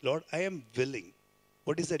 Lord, I am willing.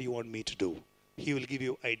 What is that you want me to do? He will give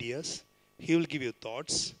you ideas. He will give you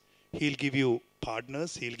thoughts. He'll give you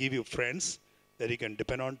partners. He'll give you friends that you can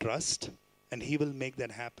depend on, trust, and He will make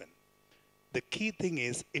that happen. The key thing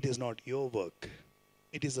is, it is not your work.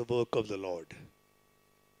 It is the work of the Lord.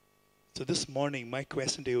 So this morning, my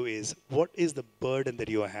question to you is, what is the burden that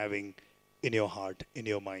you are having in your heart, in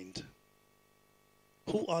your mind?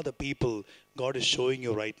 Who are the people God is showing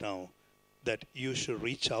you right now that you should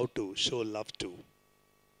reach out to, show love to?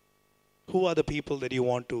 Who are the people that you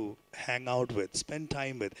want to hang out with, spend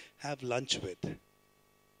time with, have lunch with?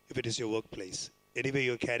 If it is your workplace. Anyway,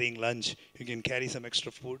 you're carrying lunch, you can carry some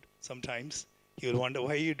extra food sometimes. You'll wonder,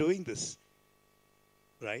 why are you doing this?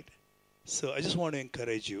 Right? So I just want to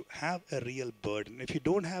encourage you, have a real burden. If you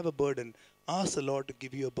don't have a burden, ask the Lord to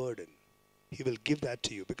give you a burden. He will give that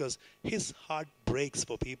to you, because His heart breaks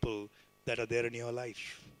for people that are there in your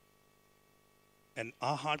life. And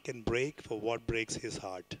our heart can break for what breaks His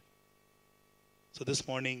heart. So this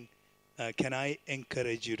morning, can I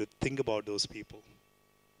encourage you to think about those people?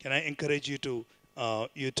 Can I encourage you to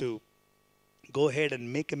go ahead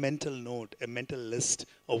and make a mental note, a mental list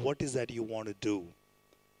of what is that you want to do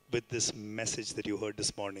with this message that you heard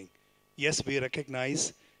this morning. Yes, we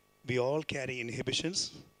recognize we all carry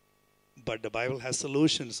inhibitions, but the Bible has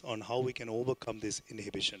solutions on how we can overcome these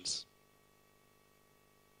inhibitions.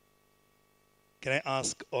 Can I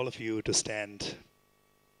ask all of you to stand?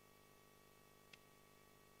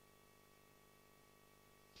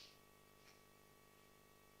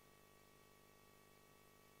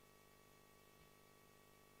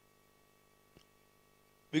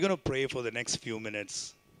 We're going to pray for the next few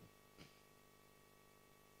minutes.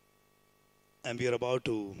 And we are about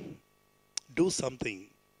to do something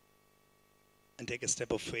and take a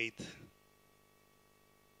step of faith.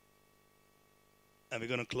 And we're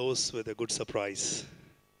going to close with a good surprise.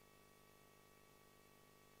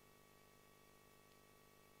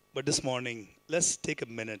 But this morning, let's take a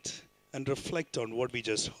minute and reflect on what we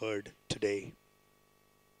just heard today.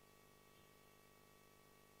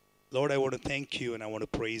 Lord, I want to thank you and I want to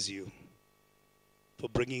praise you for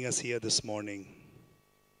bringing us here this morning.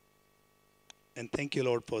 And thank you,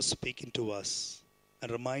 Lord, for speaking to us and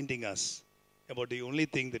reminding us about the only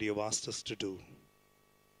thing that you have asked us to do,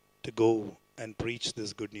 to go and preach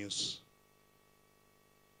this good news.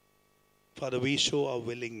 Father, we show our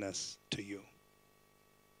willingness to you.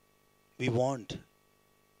 We want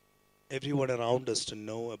everyone around us to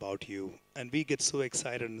know about you. And we get so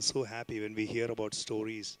excited and so happy when we hear about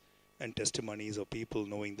stories and testimonies of people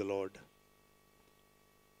knowing the Lord.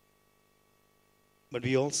 But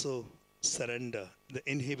we also surrender the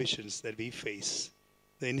inhibitions that we face,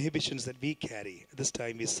 the inhibitions that we carry. At this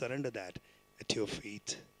time, we surrender that at your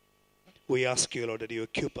feet. We ask you, Lord, that you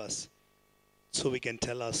equip us so we can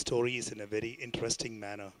tell our stories in a very interesting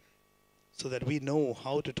manner, so that we know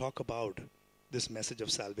how to talk about this message of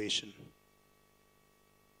salvation.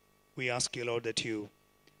 We ask you, Lord, that you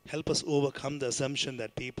help us overcome the assumption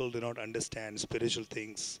that people do not understand spiritual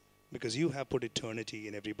things, because you have put eternity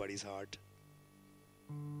in everybody's heart.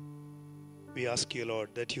 We ask you, Lord,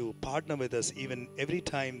 that you partner with us even every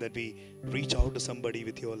time that we reach out to somebody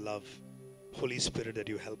with your love. Holy Spirit, that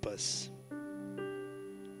you help us.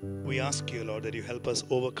 We ask you, Lord, that you help us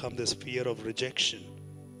overcome this fear of rejection,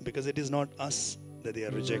 because it is not us that they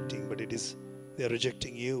are rejecting, but they are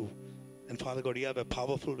rejecting you. And Father God, you have a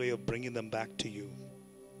powerful way of bringing them back to you.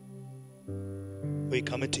 We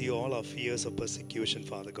commit to you all our fears of persecution,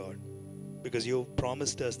 Father God, because you have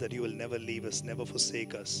promised us that you will never leave us, never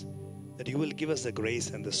forsake us, that you will give us the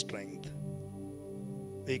grace and the strength.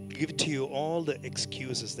 We give to you all the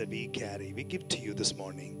excuses that we carry. We give to you this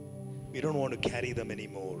morning. We don't want to carry them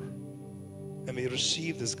anymore. And we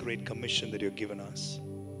receive this great commission that you've given us.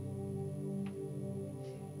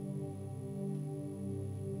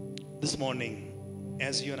 This morning,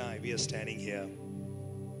 as you and I, we are standing here,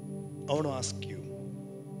 I want to ask you,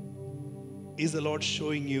 is the Lord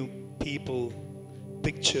showing you people,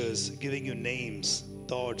 pictures, giving you names,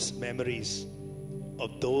 thoughts, memories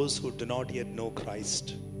of those who do not yet know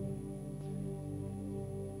Christ?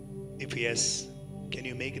 If yes, can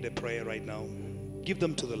you make it a prayer right now? Give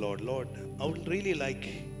them to the Lord. Lord, I would really like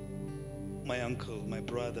my uncle, my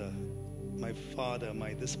brother, my father,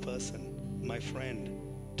 this person, my friend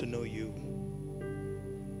to know you.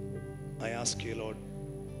 I ask you, Lord,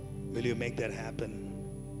 will you make that happen?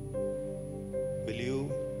 Will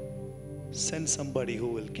you send somebody who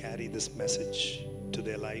will carry this message to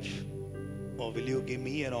their life? Or will you give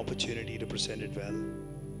me an opportunity to present it well?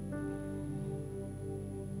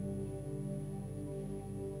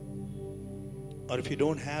 Or if you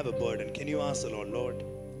don't have a burden, can you ask the Lord, Lord,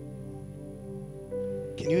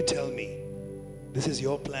 can you tell me, this is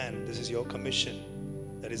your plan, this is your commission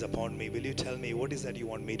that is upon me. Will you tell me what is that you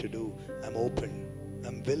want me to do? I'm open,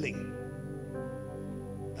 I'm willing.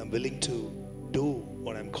 I'm willing to do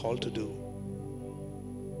what I'm called to do.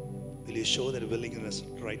 Will you show that willingness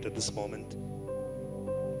right at this moment?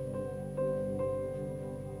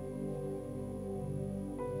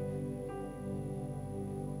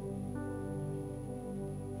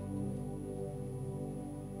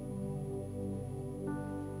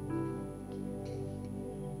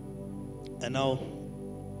 And now,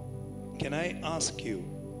 can I ask you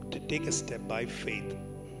to take a step by faith?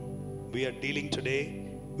 We are dealing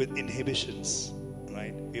today with inhibitions,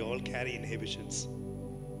 right? We all carry inhibitions.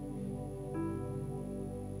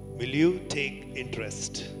 Will you take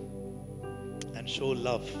interest and show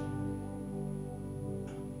love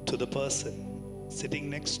to the person sitting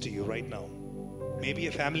next to you right now? Maybe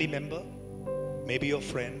a family member, maybe your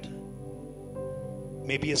friend,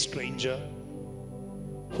 maybe a stranger,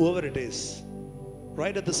 whoever it is,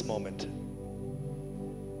 right at this moment.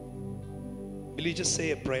 Will you just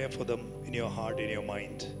say a prayer for them in your heart, in your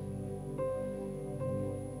mind?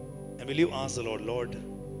 And will you ask the Lord, Lord,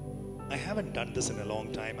 I haven't done this in a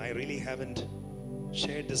long time. I really haven't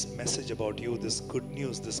shared this message about you, this good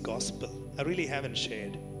news, this gospel. I really haven't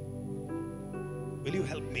shared. Will you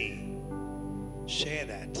help me share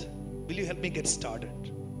that? Will you help me get started?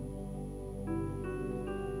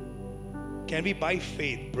 Can we, by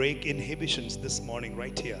faith, break inhibitions this morning,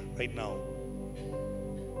 right here, right now?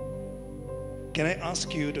 Can I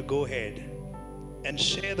ask you to go ahead and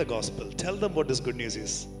share the gospel? Tell them what this good news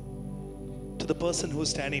is to the person who's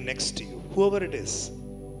standing next to you, whoever it is.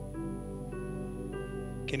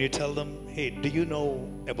 Can you tell them, hey, do you know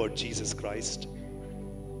about Jesus Christ?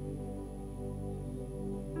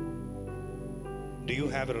 Do you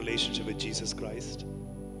have a relationship with Jesus Christ?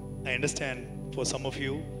 I understand for some of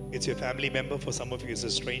you, it's your family member. For some of you, it's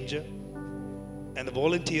a stranger. And the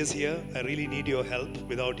volunteers here, I really need your help.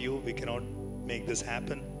 Without you, we cannot make this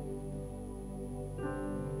happen.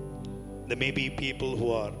 There may be people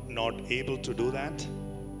who are not able to do that.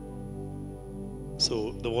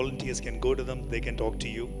 So the volunteers can go to them. They can talk to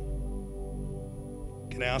you.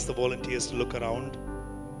 Can I ask the volunteers to look around?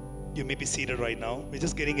 You may be seated right now. We're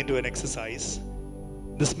just getting into an exercise.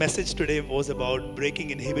 This message today was about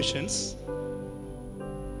breaking inhibitions.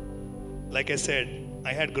 Like I said,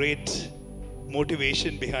 I had great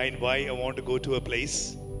motivation behind why I want to go to a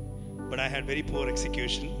place, but I had very poor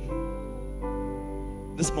execution.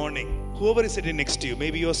 This morning, whoever is sitting next to you,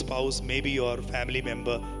 maybe your spouse, maybe your family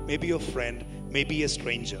member, maybe your friend, maybe a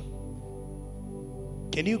stranger,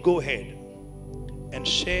 can you go ahead and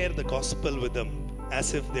share the gospel with them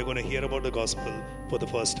as if they're going to hear about the gospel for the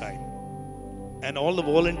first time? And all the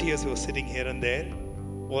volunteers who are sitting here and there,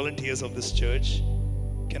 volunteers of this church,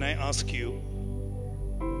 can I ask you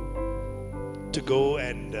to go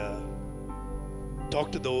and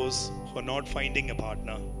talk to those who are not finding a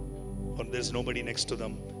partner or there's nobody next to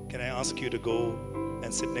them? Can I ask you to go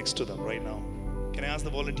and sit next to them right now? Can I ask the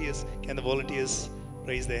volunteers? Can the volunteers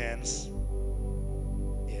raise their hands?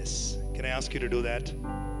 Yes. Can I ask you to do that?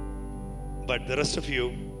 But the rest of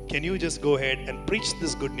you, can you just go ahead and preach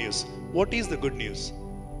this good news? What is the good news?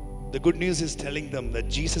 The good news is telling them that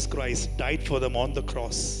Jesus Christ died for them on the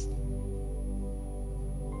cross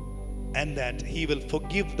and that He will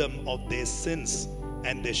forgive them of their sins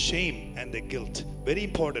and their shame and their guilt. Very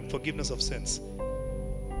important, forgiveness of sins.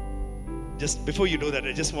 Just before you do that,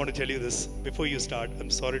 I just want to tell you this. Before you start, I'm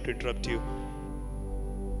sorry to interrupt you.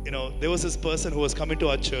 You know, there was this person who was coming to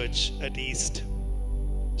our church at East.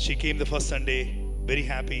 She came the first Sunday, very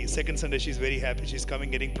happy. Second Sunday, she's very happy. She's coming,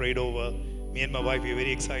 getting prayed over. Me and my wife, we're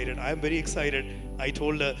very excited. I'm very excited. I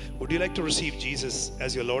told her, would you like to receive Jesus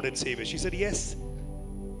as your Lord and Savior? She said, yes.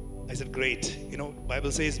 I said, great. You know,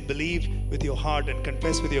 Bible says, believe with your heart and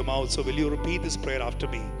confess with your mouth. So will you repeat this prayer after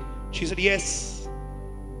me? She said, yes.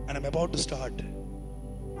 And I'm about to start.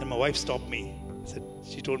 And my wife stopped me.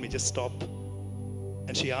 She told me, just stop.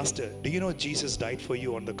 And she asked her, do you know Jesus died for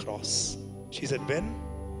you on the cross? She said, when?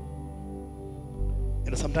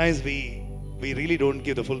 You know, sometimes we really don't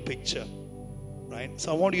give the full picture, right?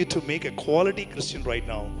 So I want you to make a quality Christian right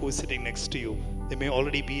now who is sitting next to you. They may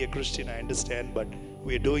already be a Christian, I understand, but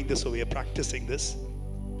we are doing this, so we are practicing this,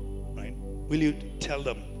 right? Will you tell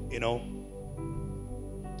them, you know,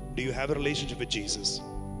 do you have a relationship with Jesus?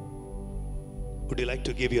 Would you like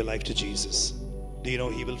to give your life to Jesus? Do you know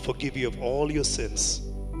He will forgive you of all your sins,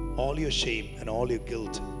 all your shame and all your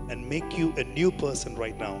guilt and make you a new person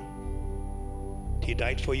right now? He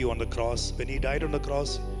died for you on the cross. When He died on the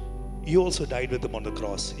cross, you also died with Him on the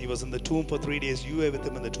cross. He was in the tomb for 3 days. You were with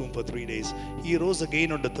Him in the tomb for 3 days. He rose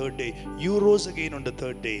again on the third day. You rose again on the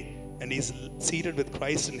third day. And He's seated with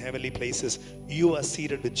Christ in heavenly places. You are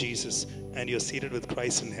seated with Jesus and you're seated with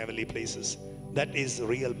Christ in heavenly places. That is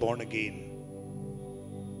real born again.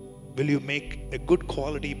 Will you make a good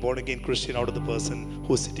quality born again Christian out of the person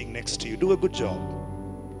who's sitting next to you? Do a good job.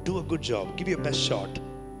 Do a good job. Give your best shot.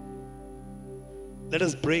 Let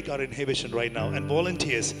us break our inhibition right now. And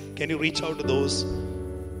volunteers, can you reach out to those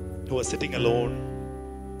who are sitting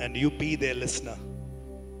alone and you be their listener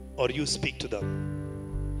or you speak to them?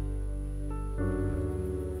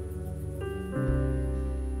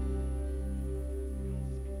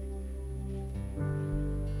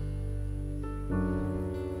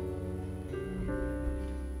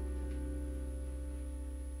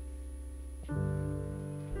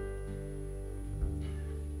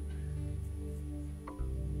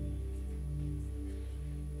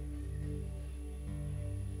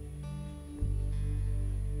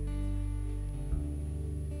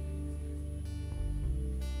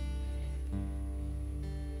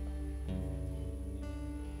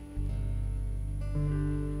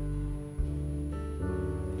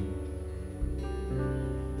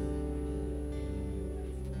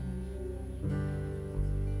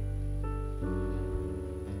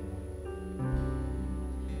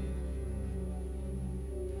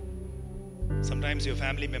 Sometimes your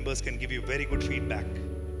family members can give you very good feedback.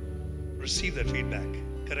 Receive that feedback.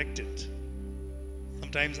 Correct it.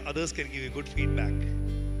 Sometimes others can give you good feedback.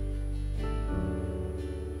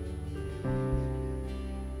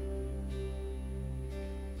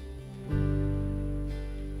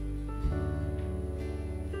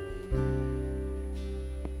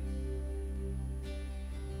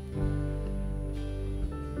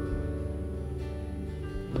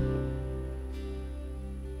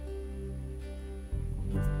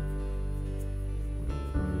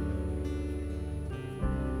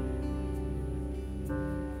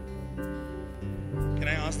 Can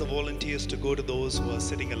I ask the volunteers to go to those who are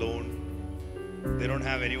sitting alone? They don't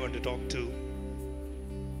have anyone to talk to.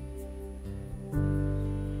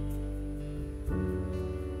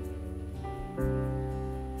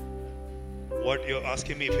 What you're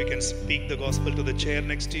asking me, if you can speak the gospel to the chair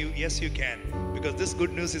next to you? Yes, you can. Because this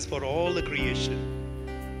good news is for all the creation.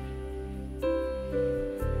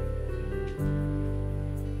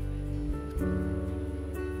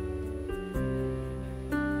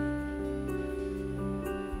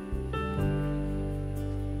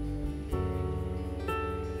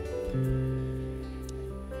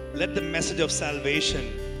 Let the message of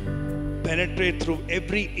salvation penetrate through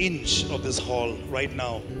every inch of this hall right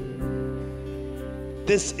now.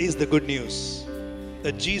 This is the good news,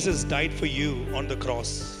 that Jesus died for you on the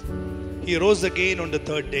cross. He rose again on the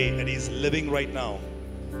third day, and He is living right now.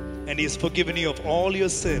 And He has forgiven you of all your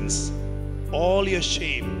sins, all your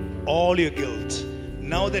shame, all your guilt.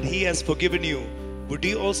 Now that He has forgiven you, would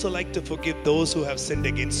you also like to forgive those who have sinned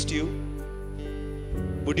against you?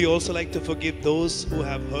 Would you also like to forgive those who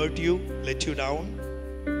have hurt you, let you down?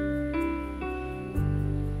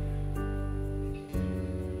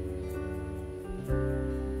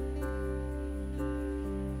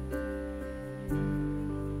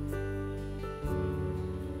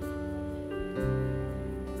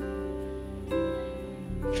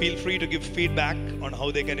 Feel free to give feedback on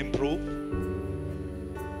how they can improve.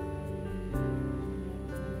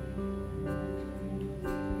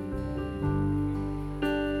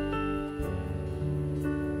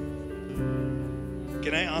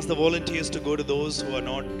 Can I ask the volunteers to go to those who are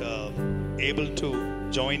not able to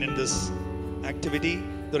join in this activity?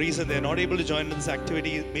 The reason they're not able to join in this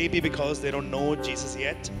activity may be because they don't know Jesus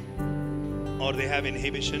yet, or they have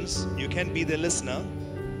inhibitions. You can be the listener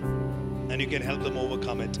and you can help them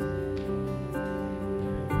overcome it.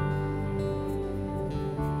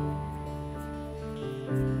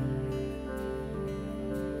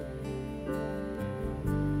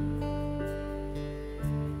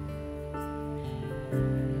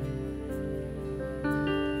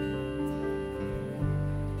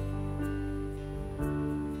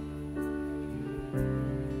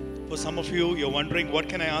 For some of you, you're wondering, what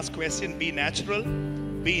can I ask question? Be natural,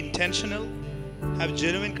 be intentional, have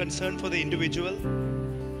genuine concern for the individual,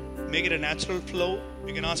 make it a natural flow.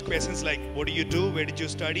 You can ask questions like, what do you do? Where did you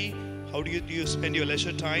study? How do you spend your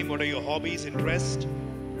leisure time? What are your hobbies, interests?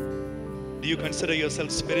 Do you consider yourself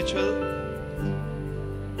spiritual?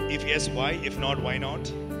 If yes, why? If not, why not?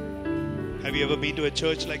 Have you ever been to a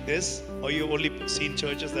church like this? Or you've only seen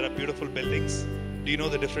churches that are beautiful buildings? Do you know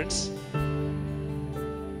the difference?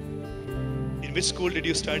 In which school did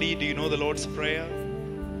you study? Do you know the Lord's Prayer?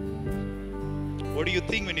 What do you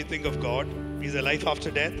think when you think of God? Is there life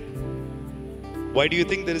after death? Why do you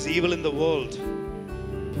think there is evil in the world?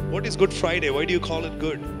 What is Good Friday? Why do you call it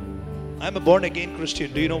good? I'm a born-again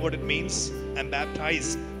Christian. Do you know what it means? I'm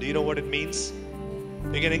baptized. Do you know what it means?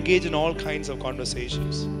 We can engage in all kinds of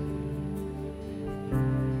conversations.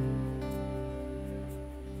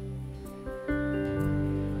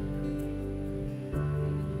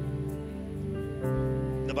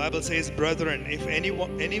 The Bible says, brethren, if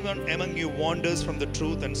anyone among you wanders from the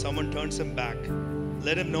truth and someone turns him back,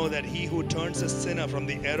 let him know that he who turns a sinner from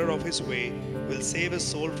the error of his way will save his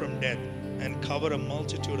soul from death and cover a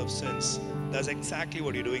multitude of sins. That's exactly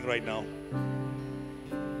what you're doing right now.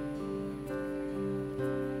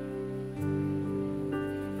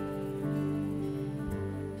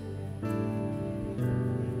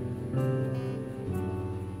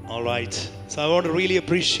 All right. So I want to really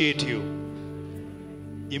appreciate you.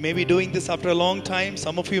 You may be doing this after a long time.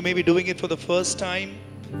 Some of you may be doing it for the first time.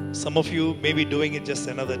 Some of you may be doing it just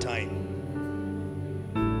another time.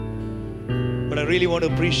 But I really want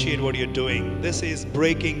to appreciate what you're doing. This is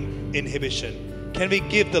breaking inhibition. Can we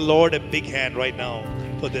give the Lord a big hand right now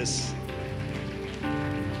for this?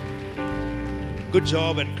 Good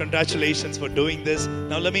job and congratulations for doing this.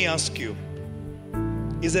 Now let me ask you,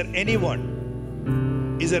 is there anyone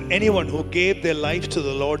who gave their life to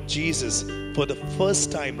the Lord Jesus for the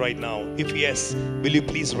first time right now? If yes, will you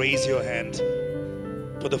please raise your hand?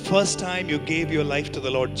 For the first time you gave your life to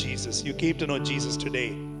the Lord Jesus. You came to know Jesus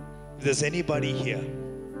today. If there's anybody here,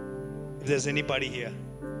 if there's anybody here,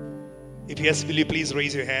 if yes, will you please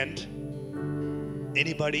raise your hand?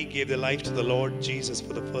 Anybody gave their life to the Lord Jesus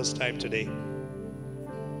for the first time today?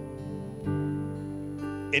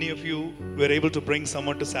 Any of you were able to bring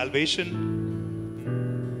someone to salvation?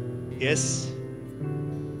 Yes?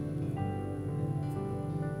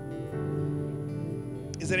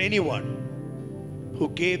 Is there anyone who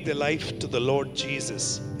gave their life to the Lord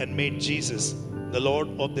Jesus and made Jesus the Lord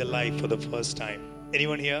of their life for the first time?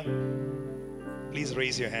 Anyone here? Please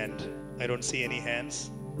raise your hand. I don't see any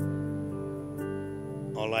hands.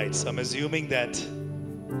 All right, so I'm assuming that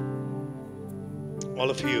all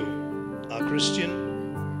of you are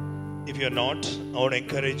Christian. If you're not, I want to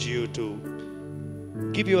encourage you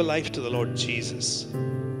to give your life to the Lord Jesus.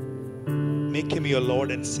 Make Him your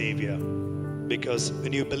Lord and Savior. Because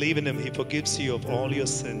when you believe in Him, He forgives you of all your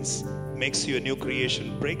sins, makes you a new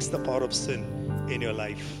creation, breaks the power of sin in your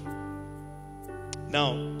life.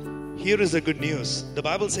 Now, here is the good news. The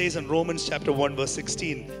Bible says in Romans chapter 1 verse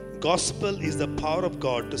 16, gospel is the power of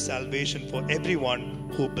God to salvation for everyone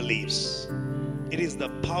who believes. It is the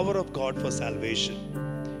power of God for salvation.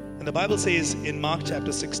 And the Bible says in Mark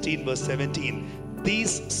chapter 16 verse 17,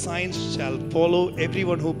 these signs shall follow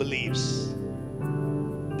everyone who believes.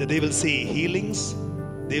 That they will see healings,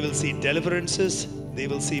 they will see deliverances, they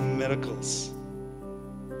will see miracles.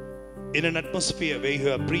 In an atmosphere where you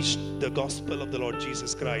have preached the gospel of the Lord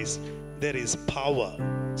Jesus Christ, there is power.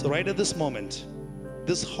 So right at this moment,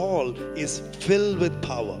 this hall is filled with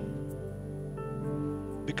power.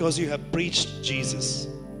 Because you have preached Jesus.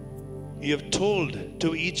 You have told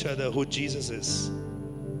to each other who Jesus is.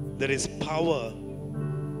 There is power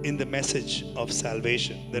in the message of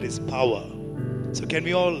salvation. There is power. So can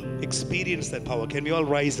we all experience that power? Can we all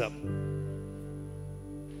rise up?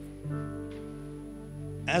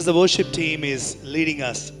 As the worship team is leading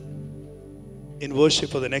us in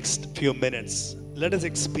worship for the next few minutes, let us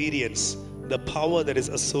experience the power that is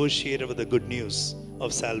associated with the good news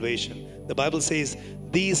of salvation. The Bible says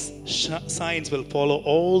these signs will follow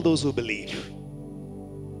all those who believe.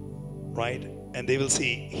 Right? And they will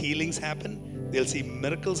see healings happen. They'll see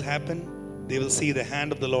miracles happen. They will see the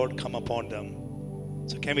hand of the Lord come upon them.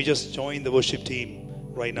 So can we just join the worship team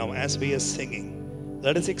right now as we are singing?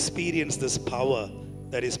 Let us experience this power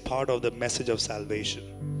that is part of the message of salvation.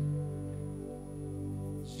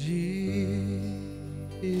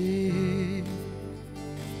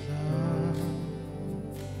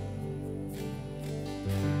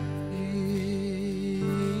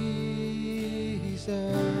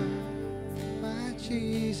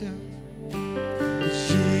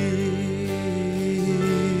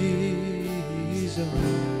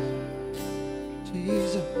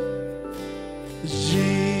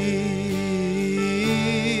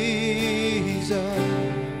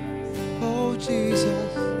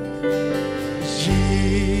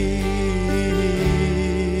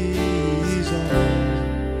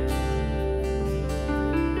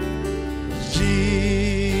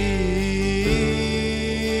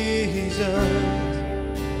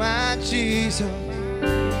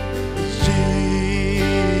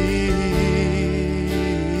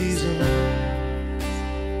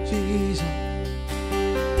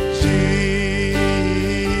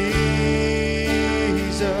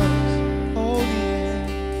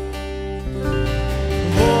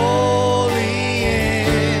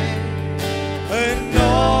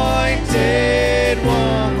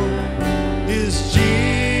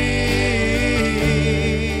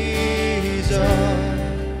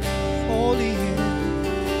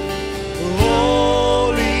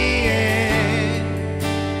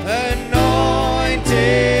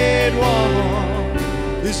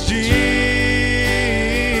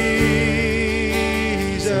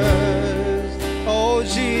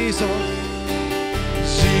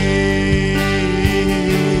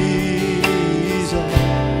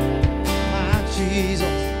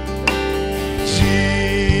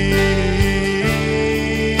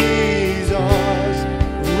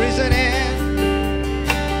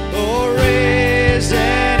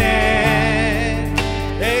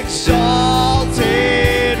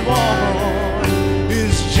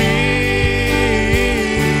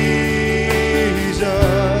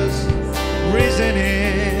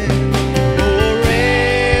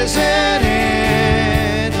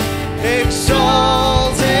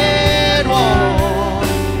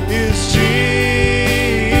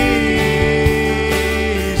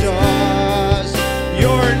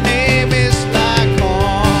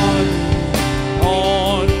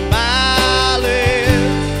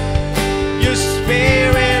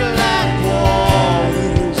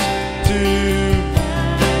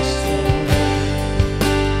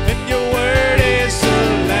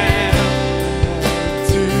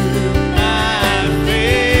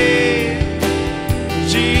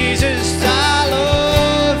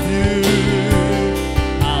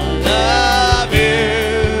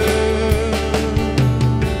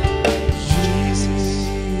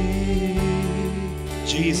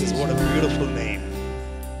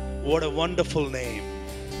 What a wonderful name.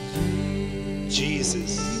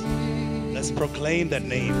 Jesus. Let's proclaim that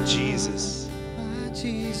name, Jesus.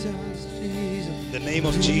 The name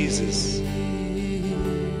of Jesus.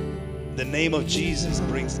 The name of Jesus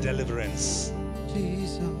brings deliverance.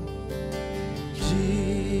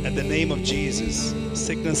 At the name of Jesus,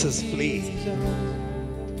 sicknesses flee.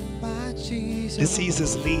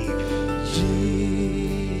 Diseases leave.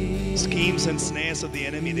 Schemes and snares of the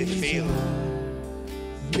enemy, they fail.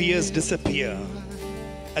 Fears disappear.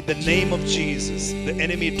 At the name of Jesus, the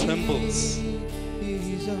enemy trembles.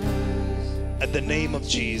 At the name of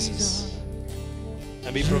Jesus.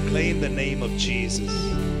 And we proclaim the name of Jesus.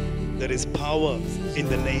 There is power in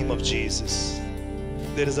the name of Jesus.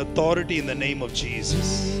 There is authority in the name of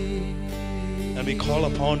Jesus. And we call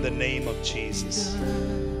upon the name of Jesus.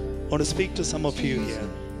 I want to speak to some of you here.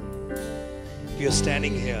 If you're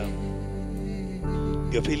standing here,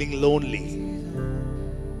 you're feeling lonely.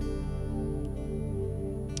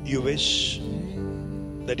 You wish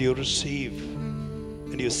that you receive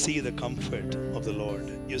and you see the comfort of the Lord.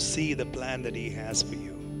 You see the plan that He has for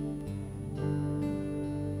you.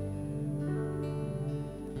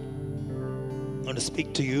 I want to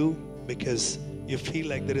speak to you because you feel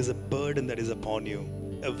like there is a burden that is upon you,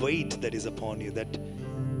 a weight that is upon you, that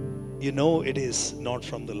you know it is not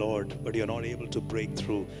from the Lord, but you're not able to break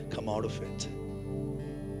through, come out of it.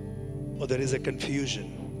 Or there is a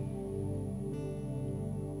confusion.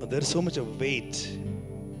 Or there's so much of weight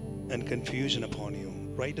and confusion upon you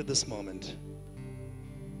right at this moment.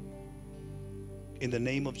 In the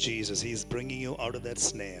name of Jesus, He is bringing you out of that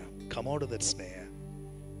snare. Come out of that snare.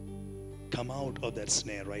 Come out of that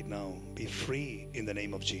snare right now. Be free in the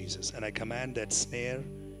name of Jesus. And I command that snare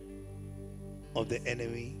of the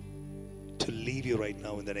enemy to leave you right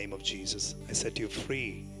now in the name of Jesus. I set you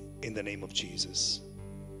free in the name of Jesus.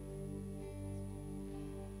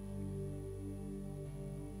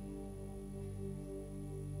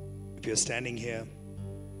 If you're standing here,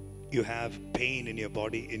 you have pain in your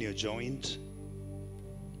body, in your joint.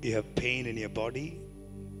 You have pain in your body.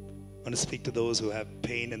 I want to speak to those who have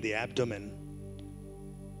pain in the abdomen.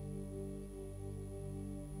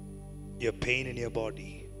 You have pain in your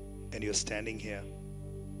body and you're standing here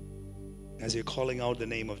as you're calling out the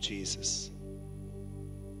name of Jesus.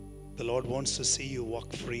 The Lord wants to see you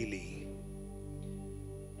walk freely.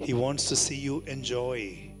 He wants to see you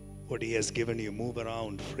enjoy what He has given you, move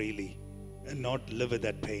around freely and not live with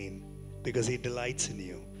that pain, because He delights in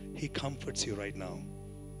you. He comforts you right now.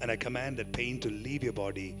 And I command that pain to leave your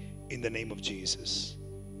body in the name of Jesus.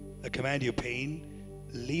 I command you, pain,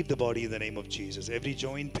 leave the body in the name of Jesus. Every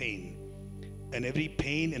joint pain and every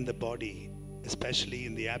pain in the body, especially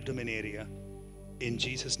in the abdomen area, in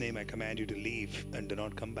Jesus' name I command you to leave and do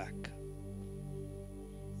not come back.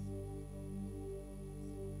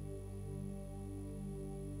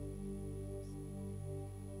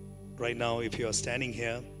 Right now, if you are standing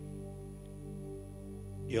here,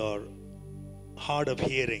 you're hard of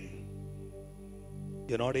hearing.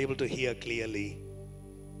 You're not able to hear clearly.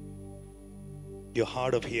 You're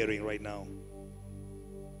hard of hearing right now.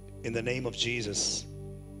 In the name of Jesus,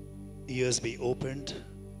 ears be opened,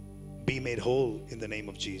 be made whole in the name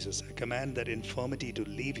of Jesus. I command that infirmity to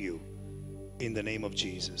leave you in the name of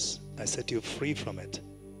Jesus. I set you free from it.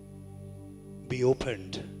 Be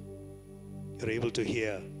opened. You're able to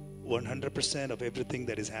hear 100% of everything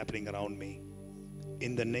that is happening around me.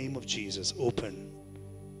 In the name of Jesus, open.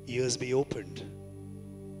 Ears be opened.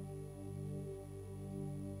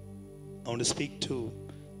 I want to speak to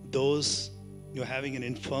those who are having an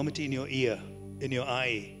infirmity in your ear, in your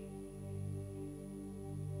eye,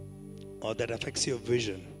 or that affects your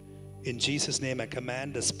vision. In Jesus' name, I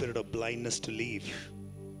command the spirit of blindness to leave.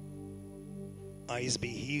 Eyes be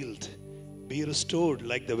healed. Be restored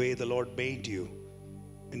like the way the Lord made you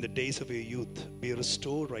in the days of your youth. Be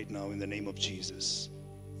restored right now in the name of Jesus.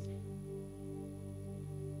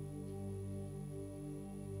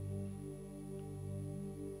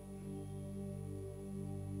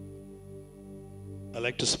 I'd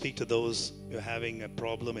like to speak to those who are having a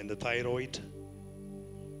problem in the thyroid.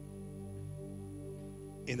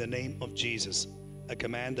 In the name of Jesus, I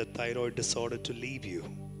command the thyroid disorder to leave you.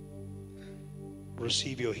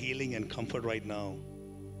 Receive your healing and comfort right now.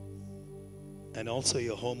 And also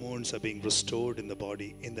your hormones are being restored in the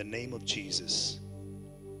body in the name of Jesus.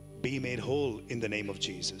 Be made whole in the name of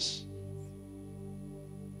Jesus.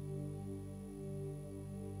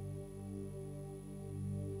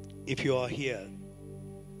 If you are here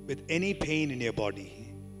with any pain in your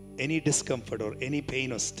body, any discomfort or any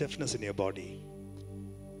pain or stiffness in your body,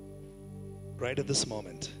 right at this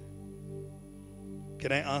moment,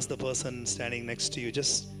 can I ask the person standing next to you,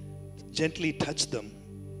 just gently touch them.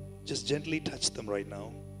 Just gently touch them right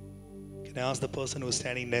now. Can I ask the person who is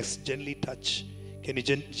standing next, gently touch? Can you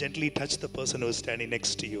gently touch the person who is standing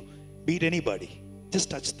next to you? Be it anybody.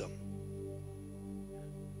 Just touch them.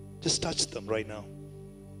 Just touch them right now.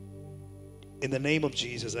 In the name of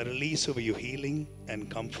Jesus, I release over you healing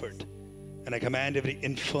and comfort. And I command every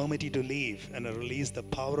infirmity to leave. And I release the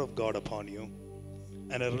power of God upon you.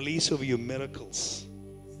 And I release over you miracles.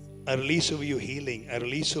 I release over you healing. I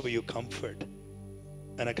release over you comfort.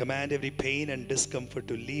 And I command every pain and discomfort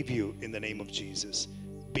to leave you in the name of Jesus.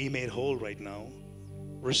 Be made whole right now.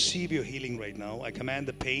 Receive your healing right now. I command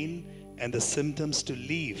the pain and the symptoms to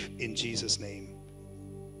leave in Jesus' name.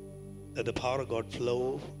 Let the power of God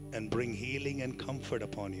flow and bring healing and comfort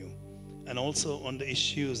upon you. And also on the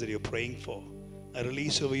issues that you're praying for. I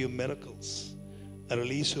release over you miracles. I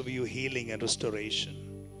release over you healing and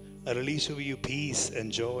restoration. I release over you peace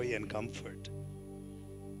and joy and comfort.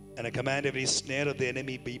 And I command every snare of the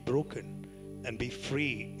enemy be broken and be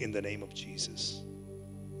free in the name of Jesus.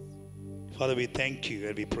 Father, we thank you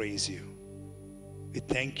and we praise you. We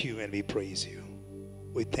thank you and we praise you.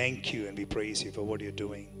 We thank you and we praise you for what you're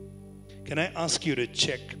doing. Can I ask you to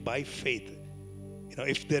check by faith?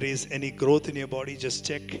 If there is any growth in your body, just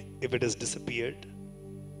check if it has disappeared.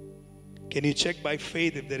 Can you check by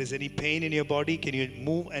faith if there is any pain in your body? Can you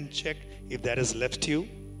move and check if that has left you?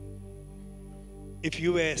 If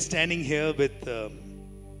you were standing here with a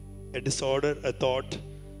disorder, a thought,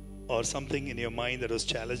 or something in your mind that was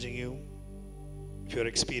challenging you, if you're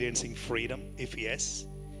experiencing freedom, if yes,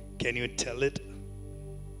 can you tell it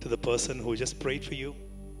to the person who just prayed for you?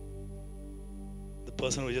 The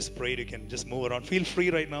person who just prayed, you can just move around. Feel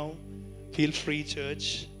free right now. Feel free,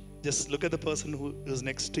 church. Just look at the person who is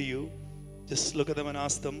next to you. Just look at them and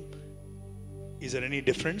ask them, is there any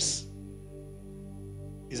difference?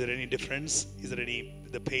 Is there any difference? Is there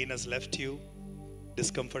the pain has left you?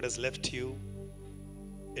 Discomfort has left you?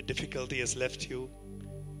 A difficulty has left you?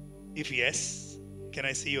 If yes, can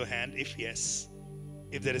I see your hand? If yes,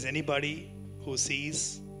 if there is anybody who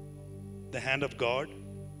sees the hand of God,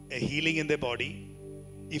 a healing in their body,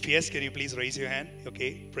 if yes, can you please raise your hand?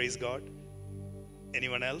 Okay, praise God.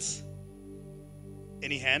 Anyone else?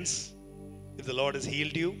 Any hands? If the Lord has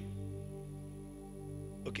healed you?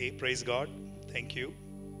 Okay, praise God. Thank you.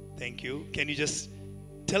 Thank you. Can you just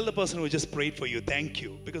tell the person who just prayed for you, thank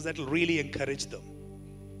you, because that will really encourage them,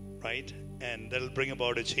 right? And that will bring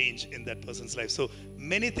about a change in that person's life. So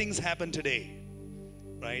many things happen today,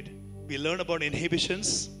 right? We learn about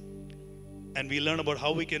inhibitions, and we learn about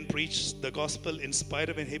how we can preach the gospel in spite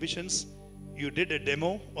of inhibitions. You did a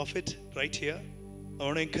demo of it right here. I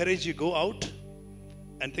want to encourage you, go out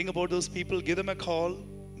and think about those people, give them a call,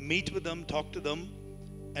 meet with them, talk to them,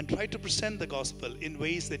 and try to present the gospel in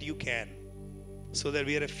ways that you can, so that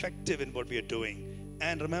we are effective in what we are doing.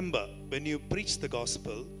 And remember, when you preach the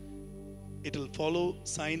gospel, it will follow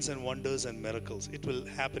signs and wonders and miracles. It will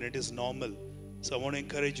happen. It is normal. So I want to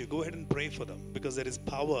encourage you, go ahead and pray for them, because there is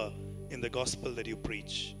power in the gospel that you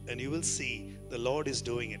preach. And you will see the Lord is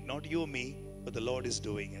doing it. Not you or me, but the Lord is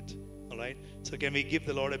doing it. All right? So can we give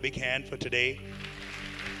the Lord a big hand for today?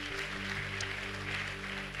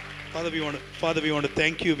 Father, we want to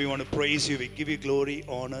thank you. We want to praise you. We give you glory,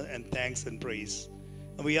 honor, and thanks and praise.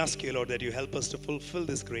 And we ask you, Lord, that you help us to fulfill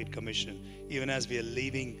this great commission, even as we are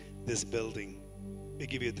leaving this building. We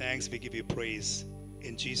give you thanks. We give you praise.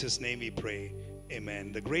 In Jesus' name we pray.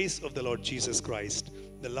 Amen. The grace of the Lord Jesus Christ,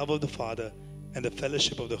 the love of the Father, and the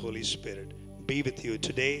fellowship of the Holy Spirit be with you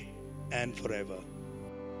today and forever.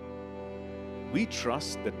 We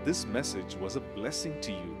trust that this message was a blessing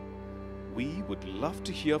to you. We would love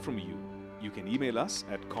to hear from you. You can email us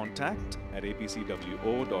at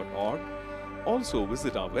contact@apcwo.org. Also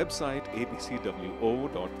visit our website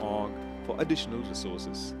apcwo.org for additional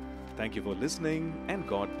resources. Thank you for listening, and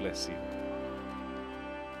God bless you.